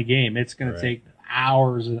achievement-friendly game. It's going to take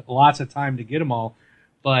hours, lots of time to get them all.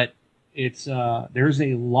 But it's there's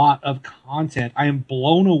a lot of content. I am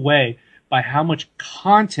blown away by how much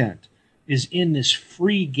content is in this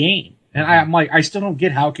free game. And I'm like, I still don't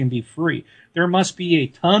get how it can be free. There must be a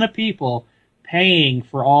ton of people paying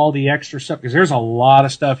for all the extra stuff, because there's a lot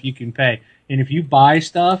of stuff you can pay. And if you buy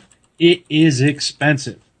stuff, it is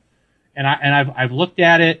expensive. And I've looked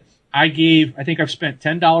at it. I think I've spent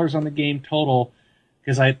 $10 on the game total,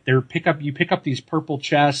 because you pick up these purple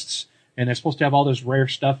chests, and they're supposed to have all this rare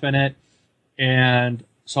stuff in it. And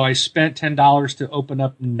so I spent $10 to open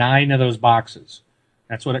up 9 of those boxes.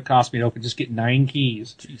 That's what it cost me to just get 9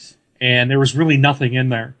 keys. Jeez. And there was really nothing in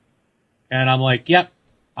there. And I'm like, yep,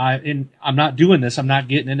 I'm not doing this. I'm not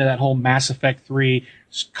getting into that whole Mass Effect 3,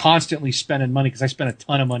 constantly spending money, because I spent a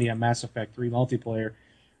ton of money on Mass Effect 3 multiplayer.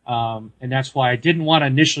 And that's why I didn't want to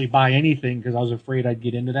initially buy anything, because I was afraid I'd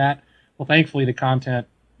get into that. Well, thankfully, the content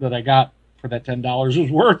that I got for that $10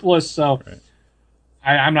 was worthless, so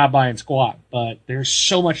I'm not buying squat. But there's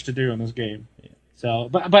so much to do in this game. Yeah. So,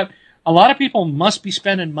 but a lot of people must be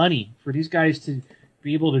spending money for these guys to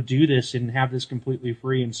be able to do this and have this completely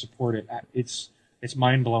free and support it. It's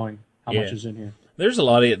mind blowing how much is in here. There's a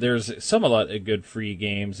lot of good free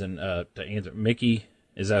games, and to answer, Mickey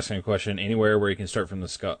is asking a question. Anywhere where you can start from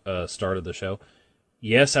the start of the show?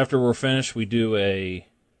 Yes. After we're finished, we do a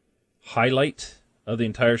highlight of the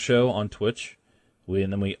entire show on Twitch,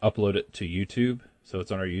 and then we upload it to YouTube, so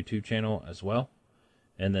it's on our YouTube channel as well.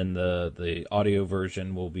 And then the audio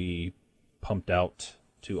version will be pumped out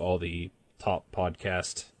to all the top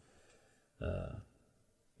podcast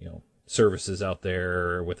services out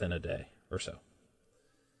there within a day or so.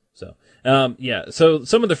 So so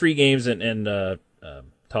some of the free games, and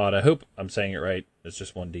Todd, I hope I'm saying it right. It's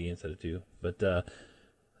just 1D instead of 2. But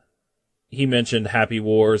he mentioned Happy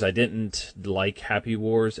Wars. I didn't like Happy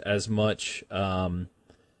Wars as much, but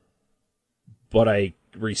I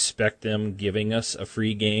respect them giving us a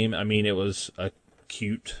free game. I mean, it was a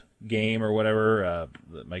cute game or whatever.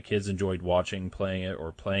 That my kids enjoyed playing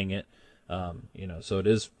it. So it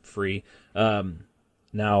is free.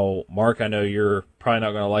 Now, Mark, I know you're probably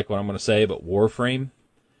not going to like what I'm going to say, but Warframe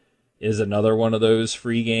is another one of those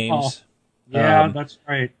free games. Yeah, that's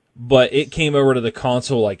right. But it came over to the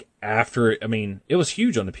console like after. I mean, it was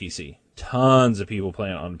huge on the PC. Tons of people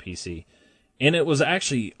playing it on the PC. And it was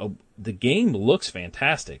actually, the game looks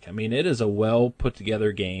fantastic. I mean, it is a well put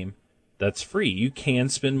together game that's free. You can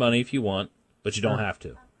spend money if you want, but you don't have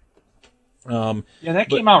to. That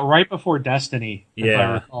came out right before Destiny, if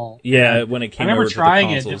I recall. Yeah, when it came I remember over to trying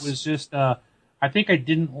the it. consoles. It was just, I think I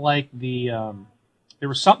didn't like the, there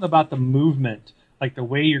was something about the movement, like the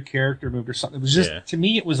way your character moved or something. It was just, to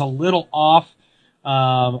me, it was a little off.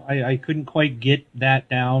 I couldn't quite get that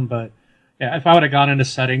down, but yeah, if I would have gone into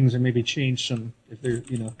settings and maybe changed some, if there's,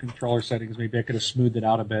 controller settings, maybe I could have smoothed it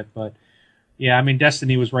out a bit. But yeah, I mean,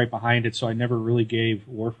 Destiny was right behind it, so I never really gave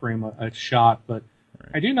Warframe a shot. But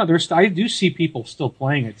I do know I do see people still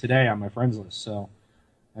playing it today on my friends list, so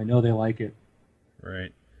I know they like it.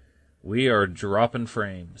 Right. We are dropping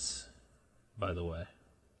frames, by the way.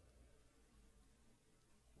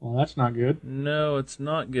 Well, that's not good. No, it's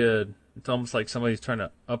not good. It's almost like somebody's trying to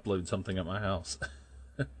upload something at my house.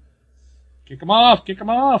 Kick them off! Kick them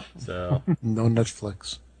off! So No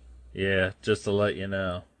Netflix. yeah, just to let you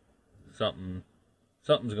know, something's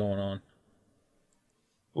going on.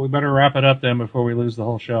 We better wrap it up then before we lose the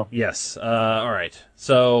whole show. Yes. All right.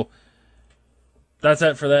 So that's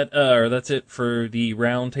it for that. Or that's it for the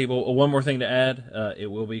round table. One more thing to add. It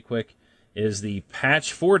will be quick. Is the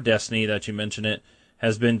patch for Destiny that you mentioned it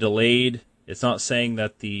has been delayed. It's not saying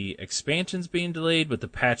that the expansion's being delayed, but the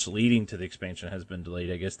patch leading to the expansion has been delayed.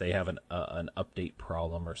 I guess they have an update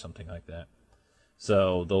problem or something like that.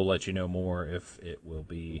 So they'll let you know more if it will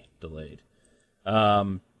be delayed.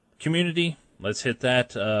 Community, let's hit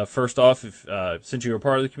that. First off, since you're a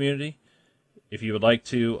part of the community, if you would like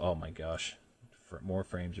to, oh my gosh, more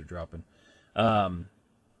frames are dropping. As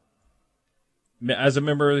a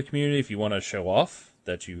member of the community, if you want to show off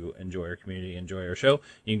that you enjoy our community, enjoy our show,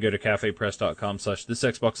 you can go to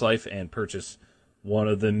cafepress.com/thisxboxlife and purchase one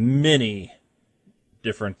of the many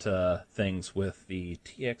different things with the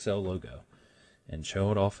TXL logo and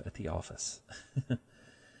show it off at the office.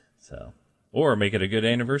 Or make it a good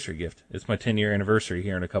anniversary gift. It's my 10-year anniversary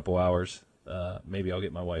here in a couple hours. Maybe I'll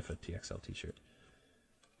get my wife a TXL t-shirt.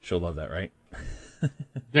 She'll love that, right?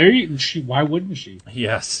 Why wouldn't she?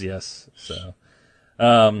 Yes. So,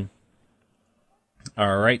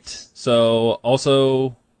 all right. So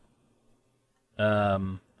also, let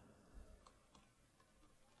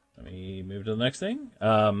me move to the next thing.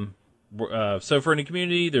 So for any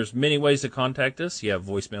community, there's many ways to contact us. You have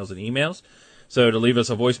voicemails and emails. So to leave us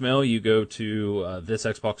a voicemail, you go to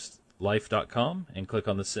thisxboxlife.com and click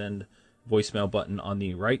on the send voicemail button on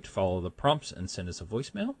the right. Follow the prompts and send us a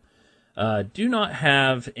voicemail. Do not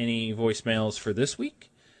have any voicemails for this week.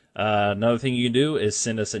 Another thing you can do is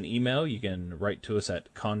send us an email. You can write to us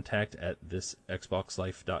at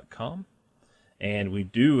contact@thisxboxlife.com. And we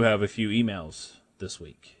do have a few emails this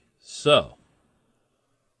week. So,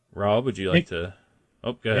 Rob, would you like to...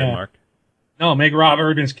 Oh, go ahead, Mark. No, make Rob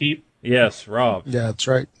Urban's keep. Yes, Rob. Yeah, that's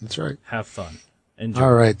right. Have fun. Enjoy.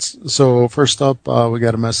 All right. So first up, we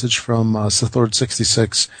got a message from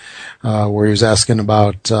SithLord66 where he was asking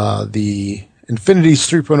about the Infinities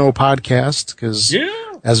 3.0 podcast because,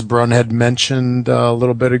 as Brun had mentioned a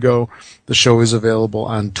little bit ago, the show is available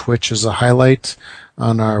on Twitch as a highlight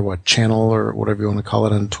on our channel or whatever you want to call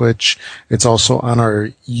it on Twitch. It's also on our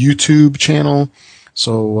YouTube channel.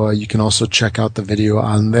 So you can also check out the video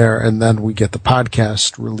on there, and then we get the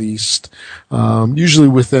podcast released usually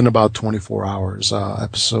within about 24 hours.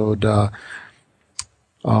 Episode. I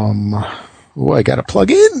got to plug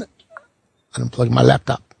in. I unplugged my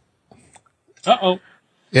laptop. Uh-oh.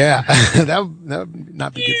 Yeah, that would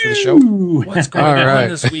not be good for the show. What's going on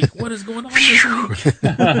this week? What is going on this week?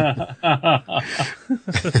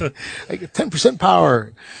 I get 10%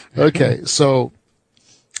 power. Okay, so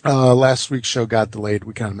last week's show got delayed.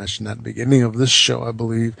 We kind of mentioned that at the beginning of this show, I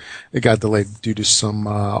believe. It got delayed due to some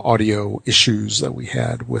audio issues that we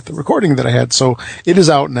had with the recording that I had. So it is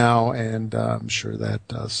out now, and I'm sure that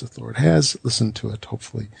Sith Lord has listened to it,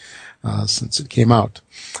 hopefully, since it came out.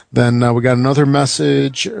 Then we got another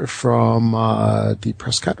message from D.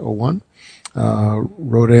 Prescott01.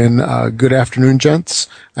 Wrote in, good afternoon, gents.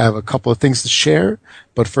 I have a couple of things to share,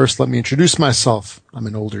 but first let me introduce myself. I'm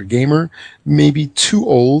an older gamer, maybe too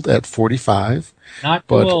old at 45. Not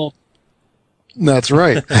too old. That's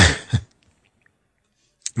right.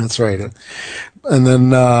 That's right. And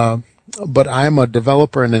then but I'm a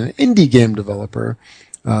developer and an indie game developer,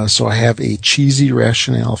 so I have a cheesy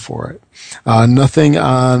rationale for it. Nothing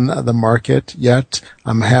on the market yet.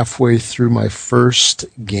 I'm halfway through my first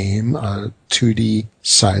game, a 2D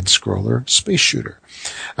side-scroller space shooter.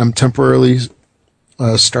 I'm temporary.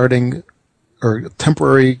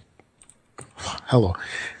 Hello.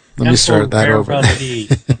 Let me start that over.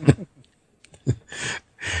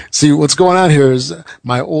 See, what's going on here is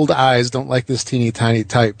my old eyes don't like this teeny tiny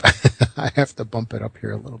type. I have to bump it up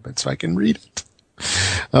here a little bit so I can read it.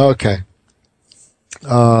 Okay.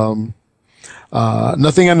 Nothing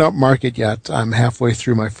on the market yet. I'm halfway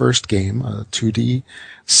through my first game, a 2D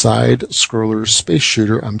side-scroller space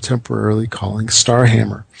shooter I'm temporarily calling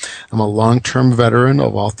Starhammer. I'm a long-term veteran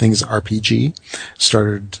of all things RPG.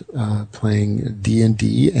 Started playing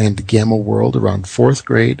D&D and Gamma World around 4th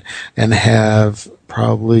grade and have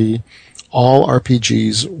probably all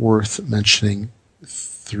RPGs worth mentioning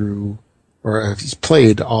through, or I've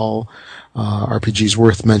played all RPGs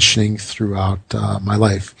worth mentioning throughout my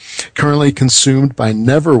life. Currently consumed by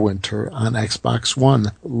Neverwinter on Xbox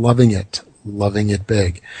One. Loving it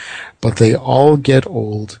big. But they all get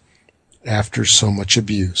old after so much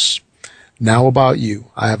abuse. Now about you.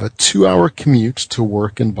 I have a 2-hour commute to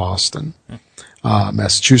work in Boston,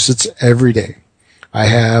 Massachusetts every day. I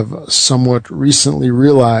have somewhat recently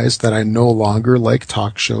realized that I no longer like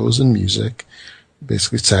talk shows and music,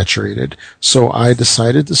 basically saturated. So I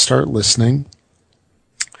decided to start listening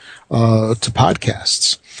to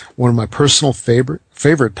podcasts. One of my personal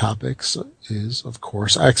favorite topics is, of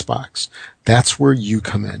course, Xbox. That's where you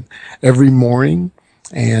come in. Every morning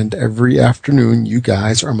and every afternoon, you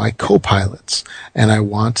guys are my co-pilots, and I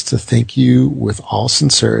want to thank you with all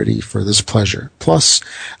sincerity for this pleasure. Plus,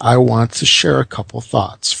 I want to share a couple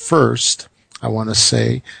thoughts. First, I want to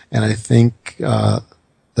say, and I think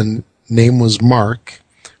the name was Mark,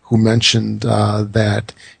 who mentioned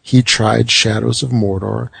that he tried Shadows of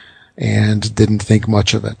Mordor and didn't think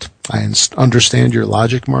much of it. I understand your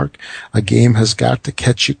logic, Mark. A game has got to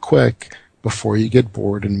catch you quick before you get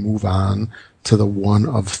bored and move on to the one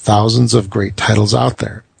of thousands of great titles out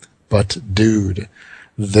there. But dude,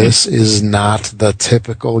 this is not the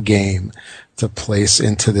typical game to place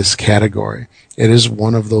into this category. It is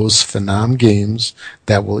one of those phenom games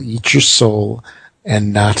that will eat your soul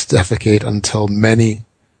and not defecate until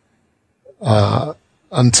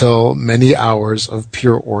many hours of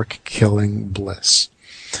pure orc killing bliss.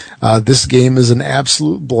 This game is an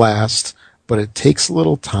absolute blast, but it takes a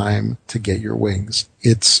little time to get your wings.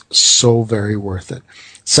 It's so very worth it.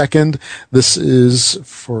 Second, this is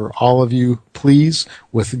for all of you, please,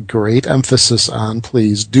 with great emphasis on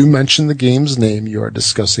please, do mention the game's name you are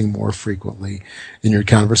discussing more frequently in your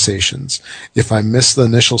conversations. If I miss the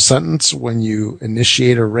initial sentence when you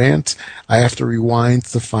initiate a rant, I have to rewind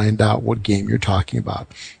to find out what game you're talking about.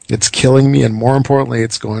 It's killing me, and more importantly,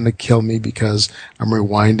 it's going to kill me because I'm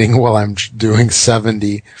rewinding while I'm doing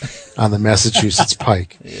 70 on the Massachusetts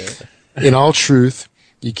Pike. Yeah. In all truth,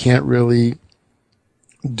 you can't really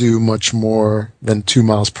do much more than 2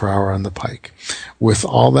 miles per hour on the Pike. With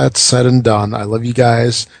all that said and done, I love you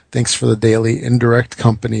guys. Thanks for the daily indirect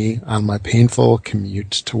company on my painful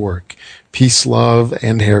commute to work. Peace, love,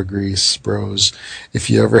 and hair grease, bros.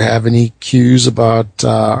 If you ever have any cues about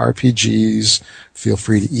RPGs, feel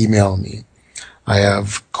free to email me. I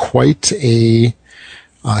have quite a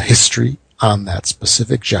history on that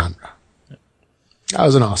specific genre. That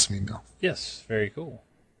was an awesome email. Yes, very cool.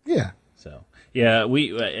 Yeah. So, yeah,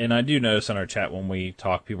 and I do notice in our chat when we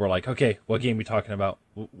talk, people are like, okay, what game are you talking about?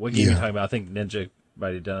 What game are you talking about? I think Ninja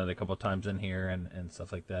might have done it a couple of times in here and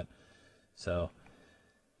stuff like that. So,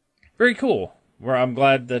 very cool. Well, I'm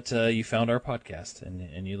glad that you found our podcast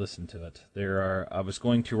and you listened to it. I was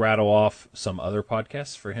going to rattle off some other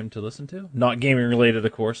podcasts for him to listen to. Not gaming related,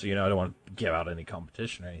 of course. I don't want to give out any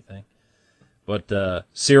competition or anything. But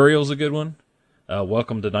Serial's a good one.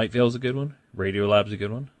 Welcome to Night Vale's a good one. Radiolab's a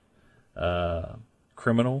good one.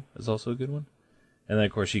 Criminal is also a good one. And then,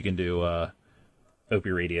 of course, you can do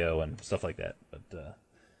Opie Radio and stuff like that. But,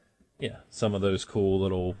 yeah, some of those cool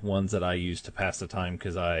little ones that I use to pass the time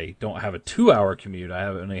because I don't have a 2-hour commute. I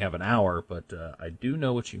only have an hour, but I do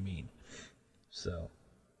know what you mean. So,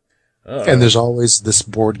 and there's always this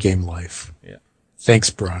board game life. Yeah. Thanks,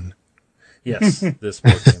 Brun. Yes, this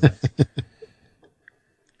board game life.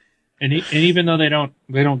 And even though they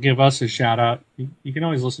don't give us a shout out, you can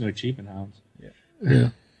always listen to Achievement Hounds. Yeah.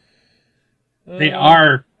 They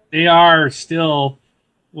are still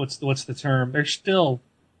what's the term? They're still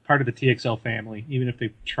part of the TXL family, even if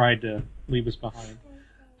they've tried to leave us behind.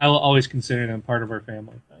 I will always consider them part of our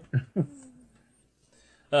family.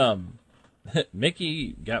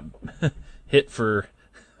 Mickey got hit for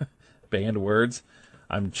banned words.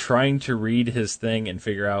 I'm trying to read his thing and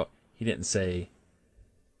figure out he didn't say.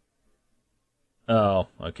 Oh,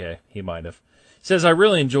 okay, he might have. He says, I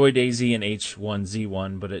really enjoy DayZ and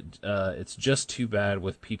H1Z1, but it's just too bad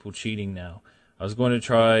with people cheating now. I was going to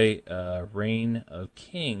try Reign of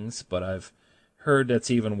Kings, but I've heard that's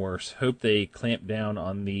even worse. Hope they clamp down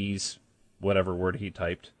on these, whatever word he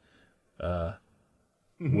typed,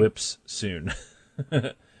 whips soon.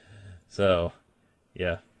 So,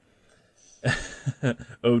 yeah.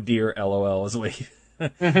 Oh dear, LOL is what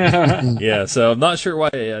yeah, so I'm not sure why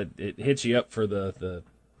it hits you up for the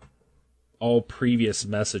all previous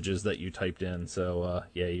messages that you typed in. So,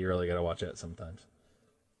 yeah, you really got to watch that sometimes.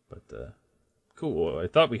 But, cool. I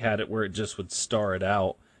thought we had it where it just would star it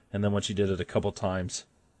out, and then once you did it a couple times,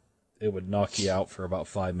 it would knock you out for about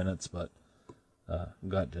 5 minutes, but I'm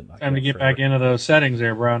glad it didn't knock Time you to out get forever. back into those settings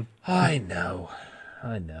there, Brown. I know.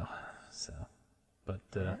 So, but,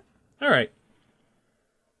 all right.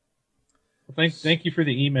 Well, thank you for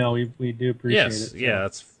the email. We do appreciate it. Yes, yeah,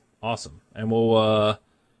 that's awesome. And we'll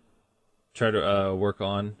try to work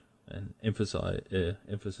on and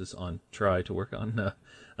emphasis on try to work on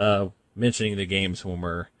mentioning the games when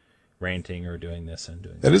we're ranting or doing this and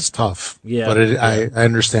doing That is tough. Yeah, But yeah. I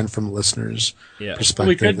understand from listeners' Yeah. What we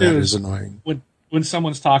perspective could that do is is annoying. when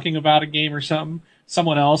someone's talking about a game or something,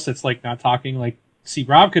 someone else that's like not talking, like, see,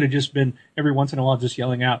 Rob could have just been every once in a while just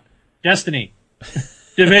yelling out, Destiny,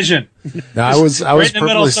 Division. No, I was right in the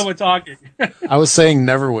middle of purposely, someone talking. I was saying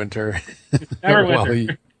Neverwinter. Neverwinter. While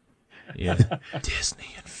you, Yeah.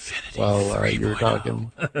 Disney Infinity. while you were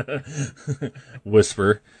talking.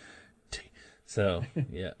 Whisper. So,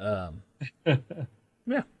 yeah.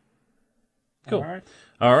 Yeah. Cool. All right.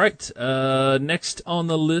 All right. Next on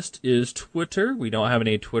the list is Twitter. We don't have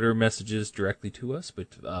any Twitter messages directly to us,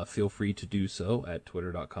 but feel free to do so at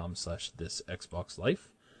twitter.com/thisxboxlife.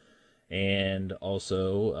 And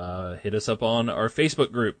also hit us up on our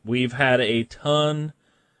Facebook group. We've had a ton,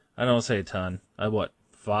 I don't want to say a ton,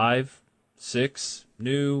 5, 6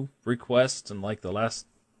 new requests in like the last,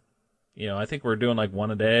 I think we're doing like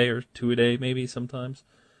 1 a day or 2 a day maybe sometimes.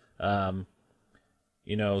 So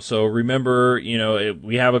remember,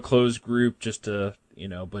 we have a closed group just to,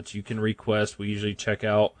 but you can request. We usually check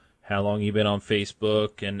out how long you've been on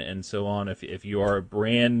Facebook and so on. If you are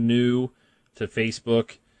brand new to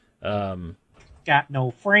Facebook, Got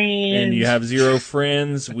no friends. and you have 0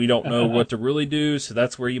 friends, we don't know what to really do. So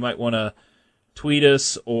that's where you might want to tweet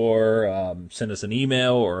us or send us an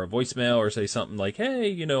email or a voicemail or say something like,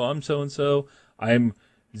 hey, I'm so-and-so. I'm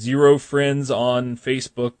 0 friends on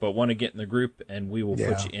Facebook, but want to get in the group, and we will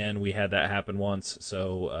put you in. We had that happen once.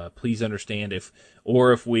 So please understand if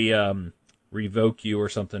we revoke you or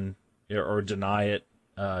something or deny it,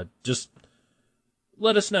 just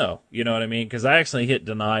let us know. You know what I mean? Because I actually hit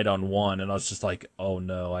denied on one, and I was just like, oh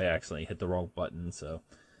no, I actually hit the wrong button. So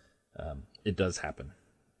it does happen.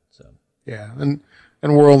 So Yeah, and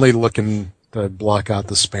we're only looking to block out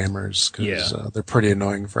the spammers because they're pretty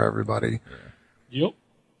annoying for everybody. Yep.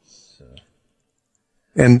 So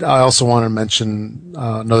And I also want to mention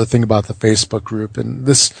another thing about the Facebook group, and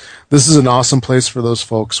this is an awesome place for those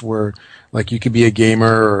folks where, like, you could be a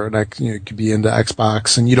gamer or you could be into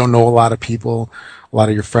Xbox, and you don't know a lot of people, a lot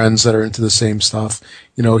of your friends that are into the same stuff.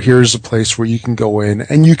 Here's a place where you can go in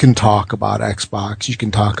and you can talk about Xbox, you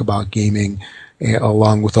can talk about gaming,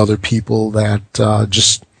 along with other people that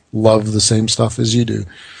just love the same stuff as you do.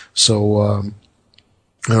 So,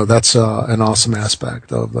 that's an awesome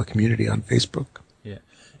aspect of the community on Facebook. yeah,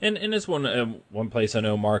 and it's one place I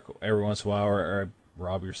know, Mark, every once in a while, or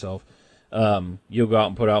Rob yourself, you'll go out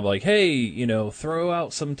and put out like, hey, throw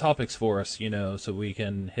out some topics for us, so we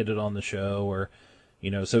can hit it on the show, or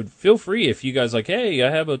so feel free if you guys like, hey, I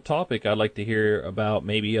have a topic I'd like to hear about,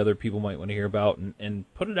 maybe other people might want to hear about, and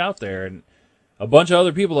put it out there. And a bunch of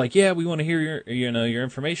other people like, yeah, we want to hear your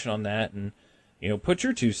information on that, and put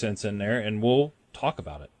your 2 cents in there, and we'll talk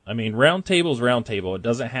about it. I mean, roundtable's roundtable. It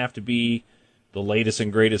doesn't have to be the latest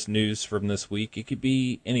and greatest news from this week. It could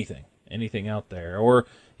be anything out there. Or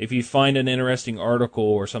if you find an interesting article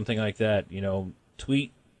or something like that,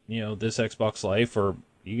 tweet, this Xbox Life, or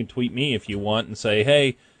you can tweet me if you want and say,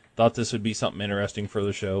 hey, thought this would be something interesting for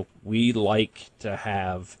the show. We like to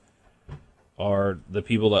have the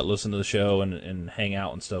people that listen to the show and hang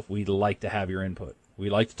out and stuff. We like to have your input. We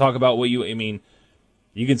like to talk about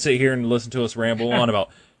you can sit here and listen to us ramble on about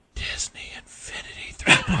Disney Infinity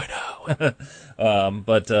 3.0.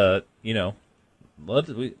 But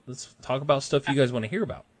let's talk about stuff you guys want to hear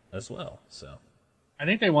about as well. So I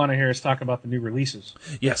think they want to hear us talk about the new releases.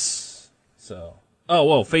 yes. So Oh,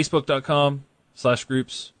 well,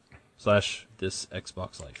 Facebook.com/groups/this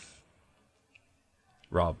Xbox Life.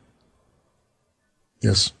 Rob,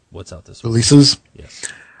 Yes. what's out this week? Releases. Yes.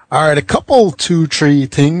 All right, a couple two tree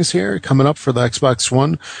things here coming up for the Xbox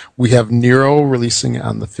One. We have Nero releasing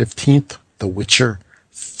on the 15th, The Witcher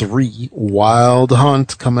 3 Wild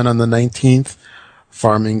Hunt coming on the 19th,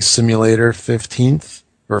 Farming Simulator 15th,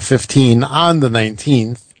 or 15 on the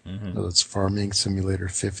 19th. So it's Farming Simulator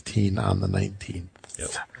 15 on the 19th. Yep.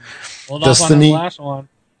 Hold off on Destiny. the last one.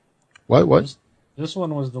 What? This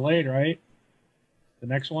one was delayed, right? The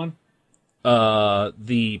next one?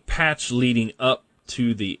 The patch leading up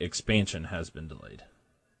to the expansion has been delayed.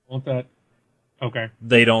 Won't that? Okay.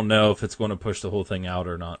 They don't know if it's going to push the whole thing out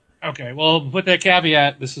or not. Okay. Well, put that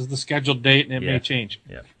caveat. This is the scheduled date, and it Yeah. may change.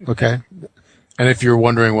 Yeah. Okay. And if you're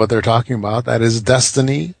wondering what they're talking about, that is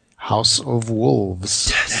Destiny House of Wolves.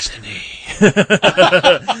 Destiny.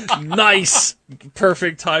 Nice.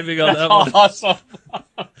 Perfect timing on that one. Awesome.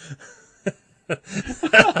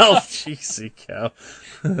 Oh, jeez, cow.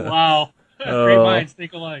 Wow. Oh. Great minds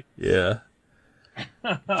think alike. Yeah.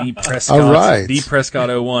 D Prescott. All right. D Prescott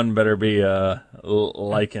 01 better be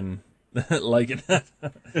liking that.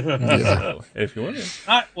 So, if you want to.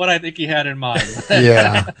 Not what I think he had in mind.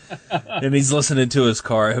 Yeah. And he's listening to his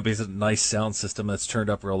car. I hope he has a nice sound system that's turned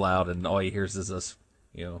up real loud, and all he hears is us,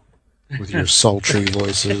 With your sultry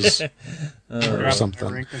voices or Or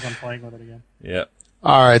something. because I'm playing with it again. Yeah.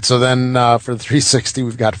 All right, so then for the 360,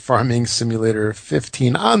 we've got Farming Simulator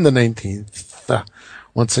 15 on the 19th,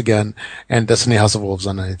 once again, and Destiny House of Wolves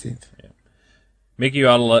on the 19th. Mickey, you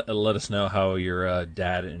ought to let us know how your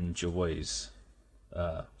dad enjoys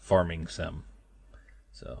farming sim.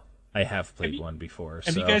 So, I have played one before.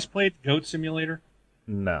 Have you guys played Goat Simulator?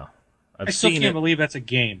 No. I still can't believe that's a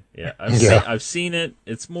game. Yeah, Yeah. I've seen it.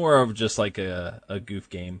 It's more of just like a goof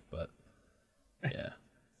game, but yeah.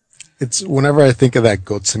 It's whenever I think of that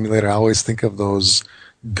Goat Simulator, I always think of those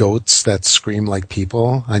goats that scream like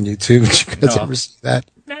people on YouTube. Did you guys No. ever see that?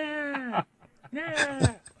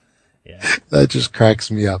 Yeah. That just cracks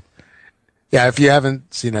me up. Yeah, if you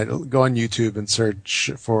haven't seen it, go on YouTube and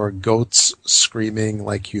search for goats screaming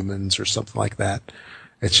like humans or something like that.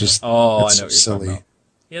 It's just Oh, I know it's what so you're silly. talking about.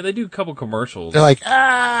 Yeah, they do a couple commercials. They're like,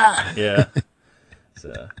 ah! Yeah.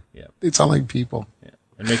 So, yeah. They sound like people. Yeah.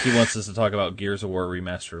 And Mickey wants us to talk about Gears of War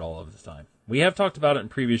Remastered all of the time. We have talked about it in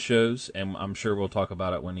previous shows, and I'm sure we'll talk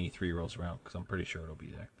about it when E3 rolls around, because I'm pretty sure it'll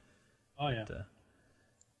be there. Oh, yeah. But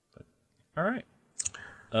all right.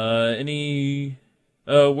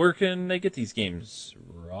 Where can they get these games,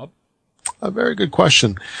 Rob? A very good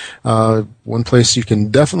question. One place you can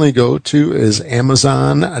definitely go to is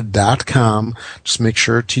Amazon.com. Just make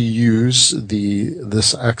sure to use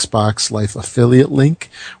this Xbox Life affiliate link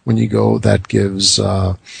when you go. That gives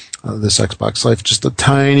this Xbox Life just a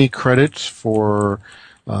tiny credit for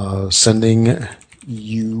sending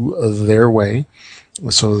you their way.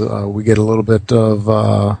 So we get a little bit of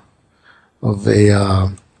a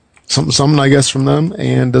something, I guess, from them,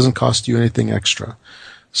 and doesn't cost you anything extra.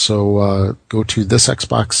 So go to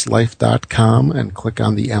thisxboxlife.com and click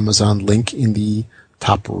on the Amazon link in the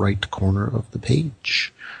top right corner of the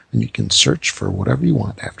page. And you can search for whatever you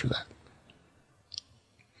want after that.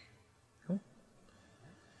 Cool.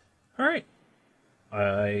 All right.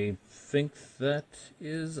 I think that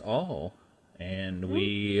is all. And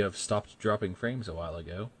we have stopped dropping frames a while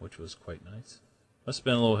ago, which was quite nice. Must have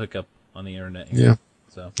been a little hiccup on the internet here. Yeah.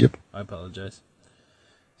 So, Yep. I apologize.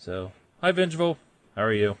 So, hi, Vengeful. How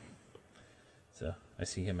are you? So, I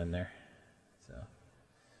see him in there. So,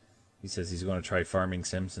 he says he's going to try farming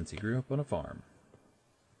sim since he grew up on a farm.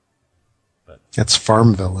 But, That's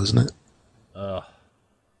Farmville, isn't it?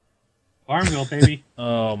 Farmville, baby.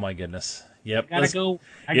 oh my goodness. Yep. I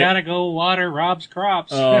gotta go water Rob's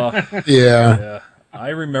crops. Yeah. Yeah. I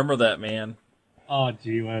remember that, man. Oh,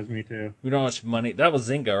 gee whiz, me too. We don't know how much money. That was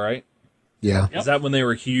Zynga, right? Yeah. Yep. Is that when they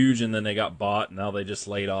were huge and then they got bought and now they just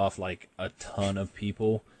laid off like a ton of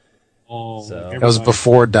people? Oh, So- everybody. That was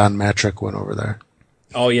before Don Matrick went over there.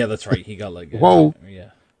 Oh yeah, that's right. He got let go. Whoa. Yeah.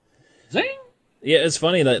 Zing! Yeah, it's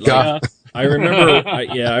funny that like, God. I remember.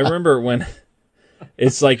 I remember when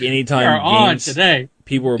it's like We are anytime on games, today.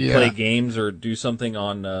 people would Yeah. play games or do something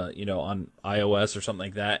on on iOS or something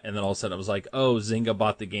like that, and then all of a sudden it was like, oh, Zynga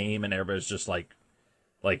bought the game, and everybody's just like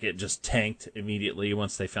it just tanked immediately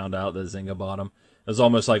once they found out that Zynga bought them. It was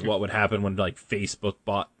almost like what would happen when like Facebook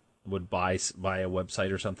would buy a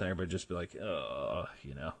website or something. Everybody would just be like,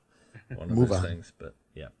 one of Move those on. things. But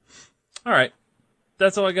yeah, all right,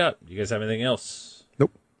 that's all I got. You guys have anything else?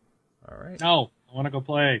 Nope. All right. No, I want to go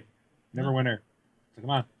play Neverwinter. So come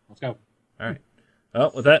on, let's go. All right.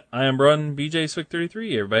 Well, with that, I am Brun, BJ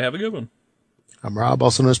Swick33. Everybody have a good one. I'm Rob,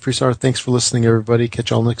 also known as Presar. Thanks for listening, everybody.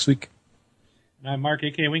 Catch y'all next week. I'm Mark,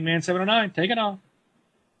 a.k.a. Wingman709. Take it off.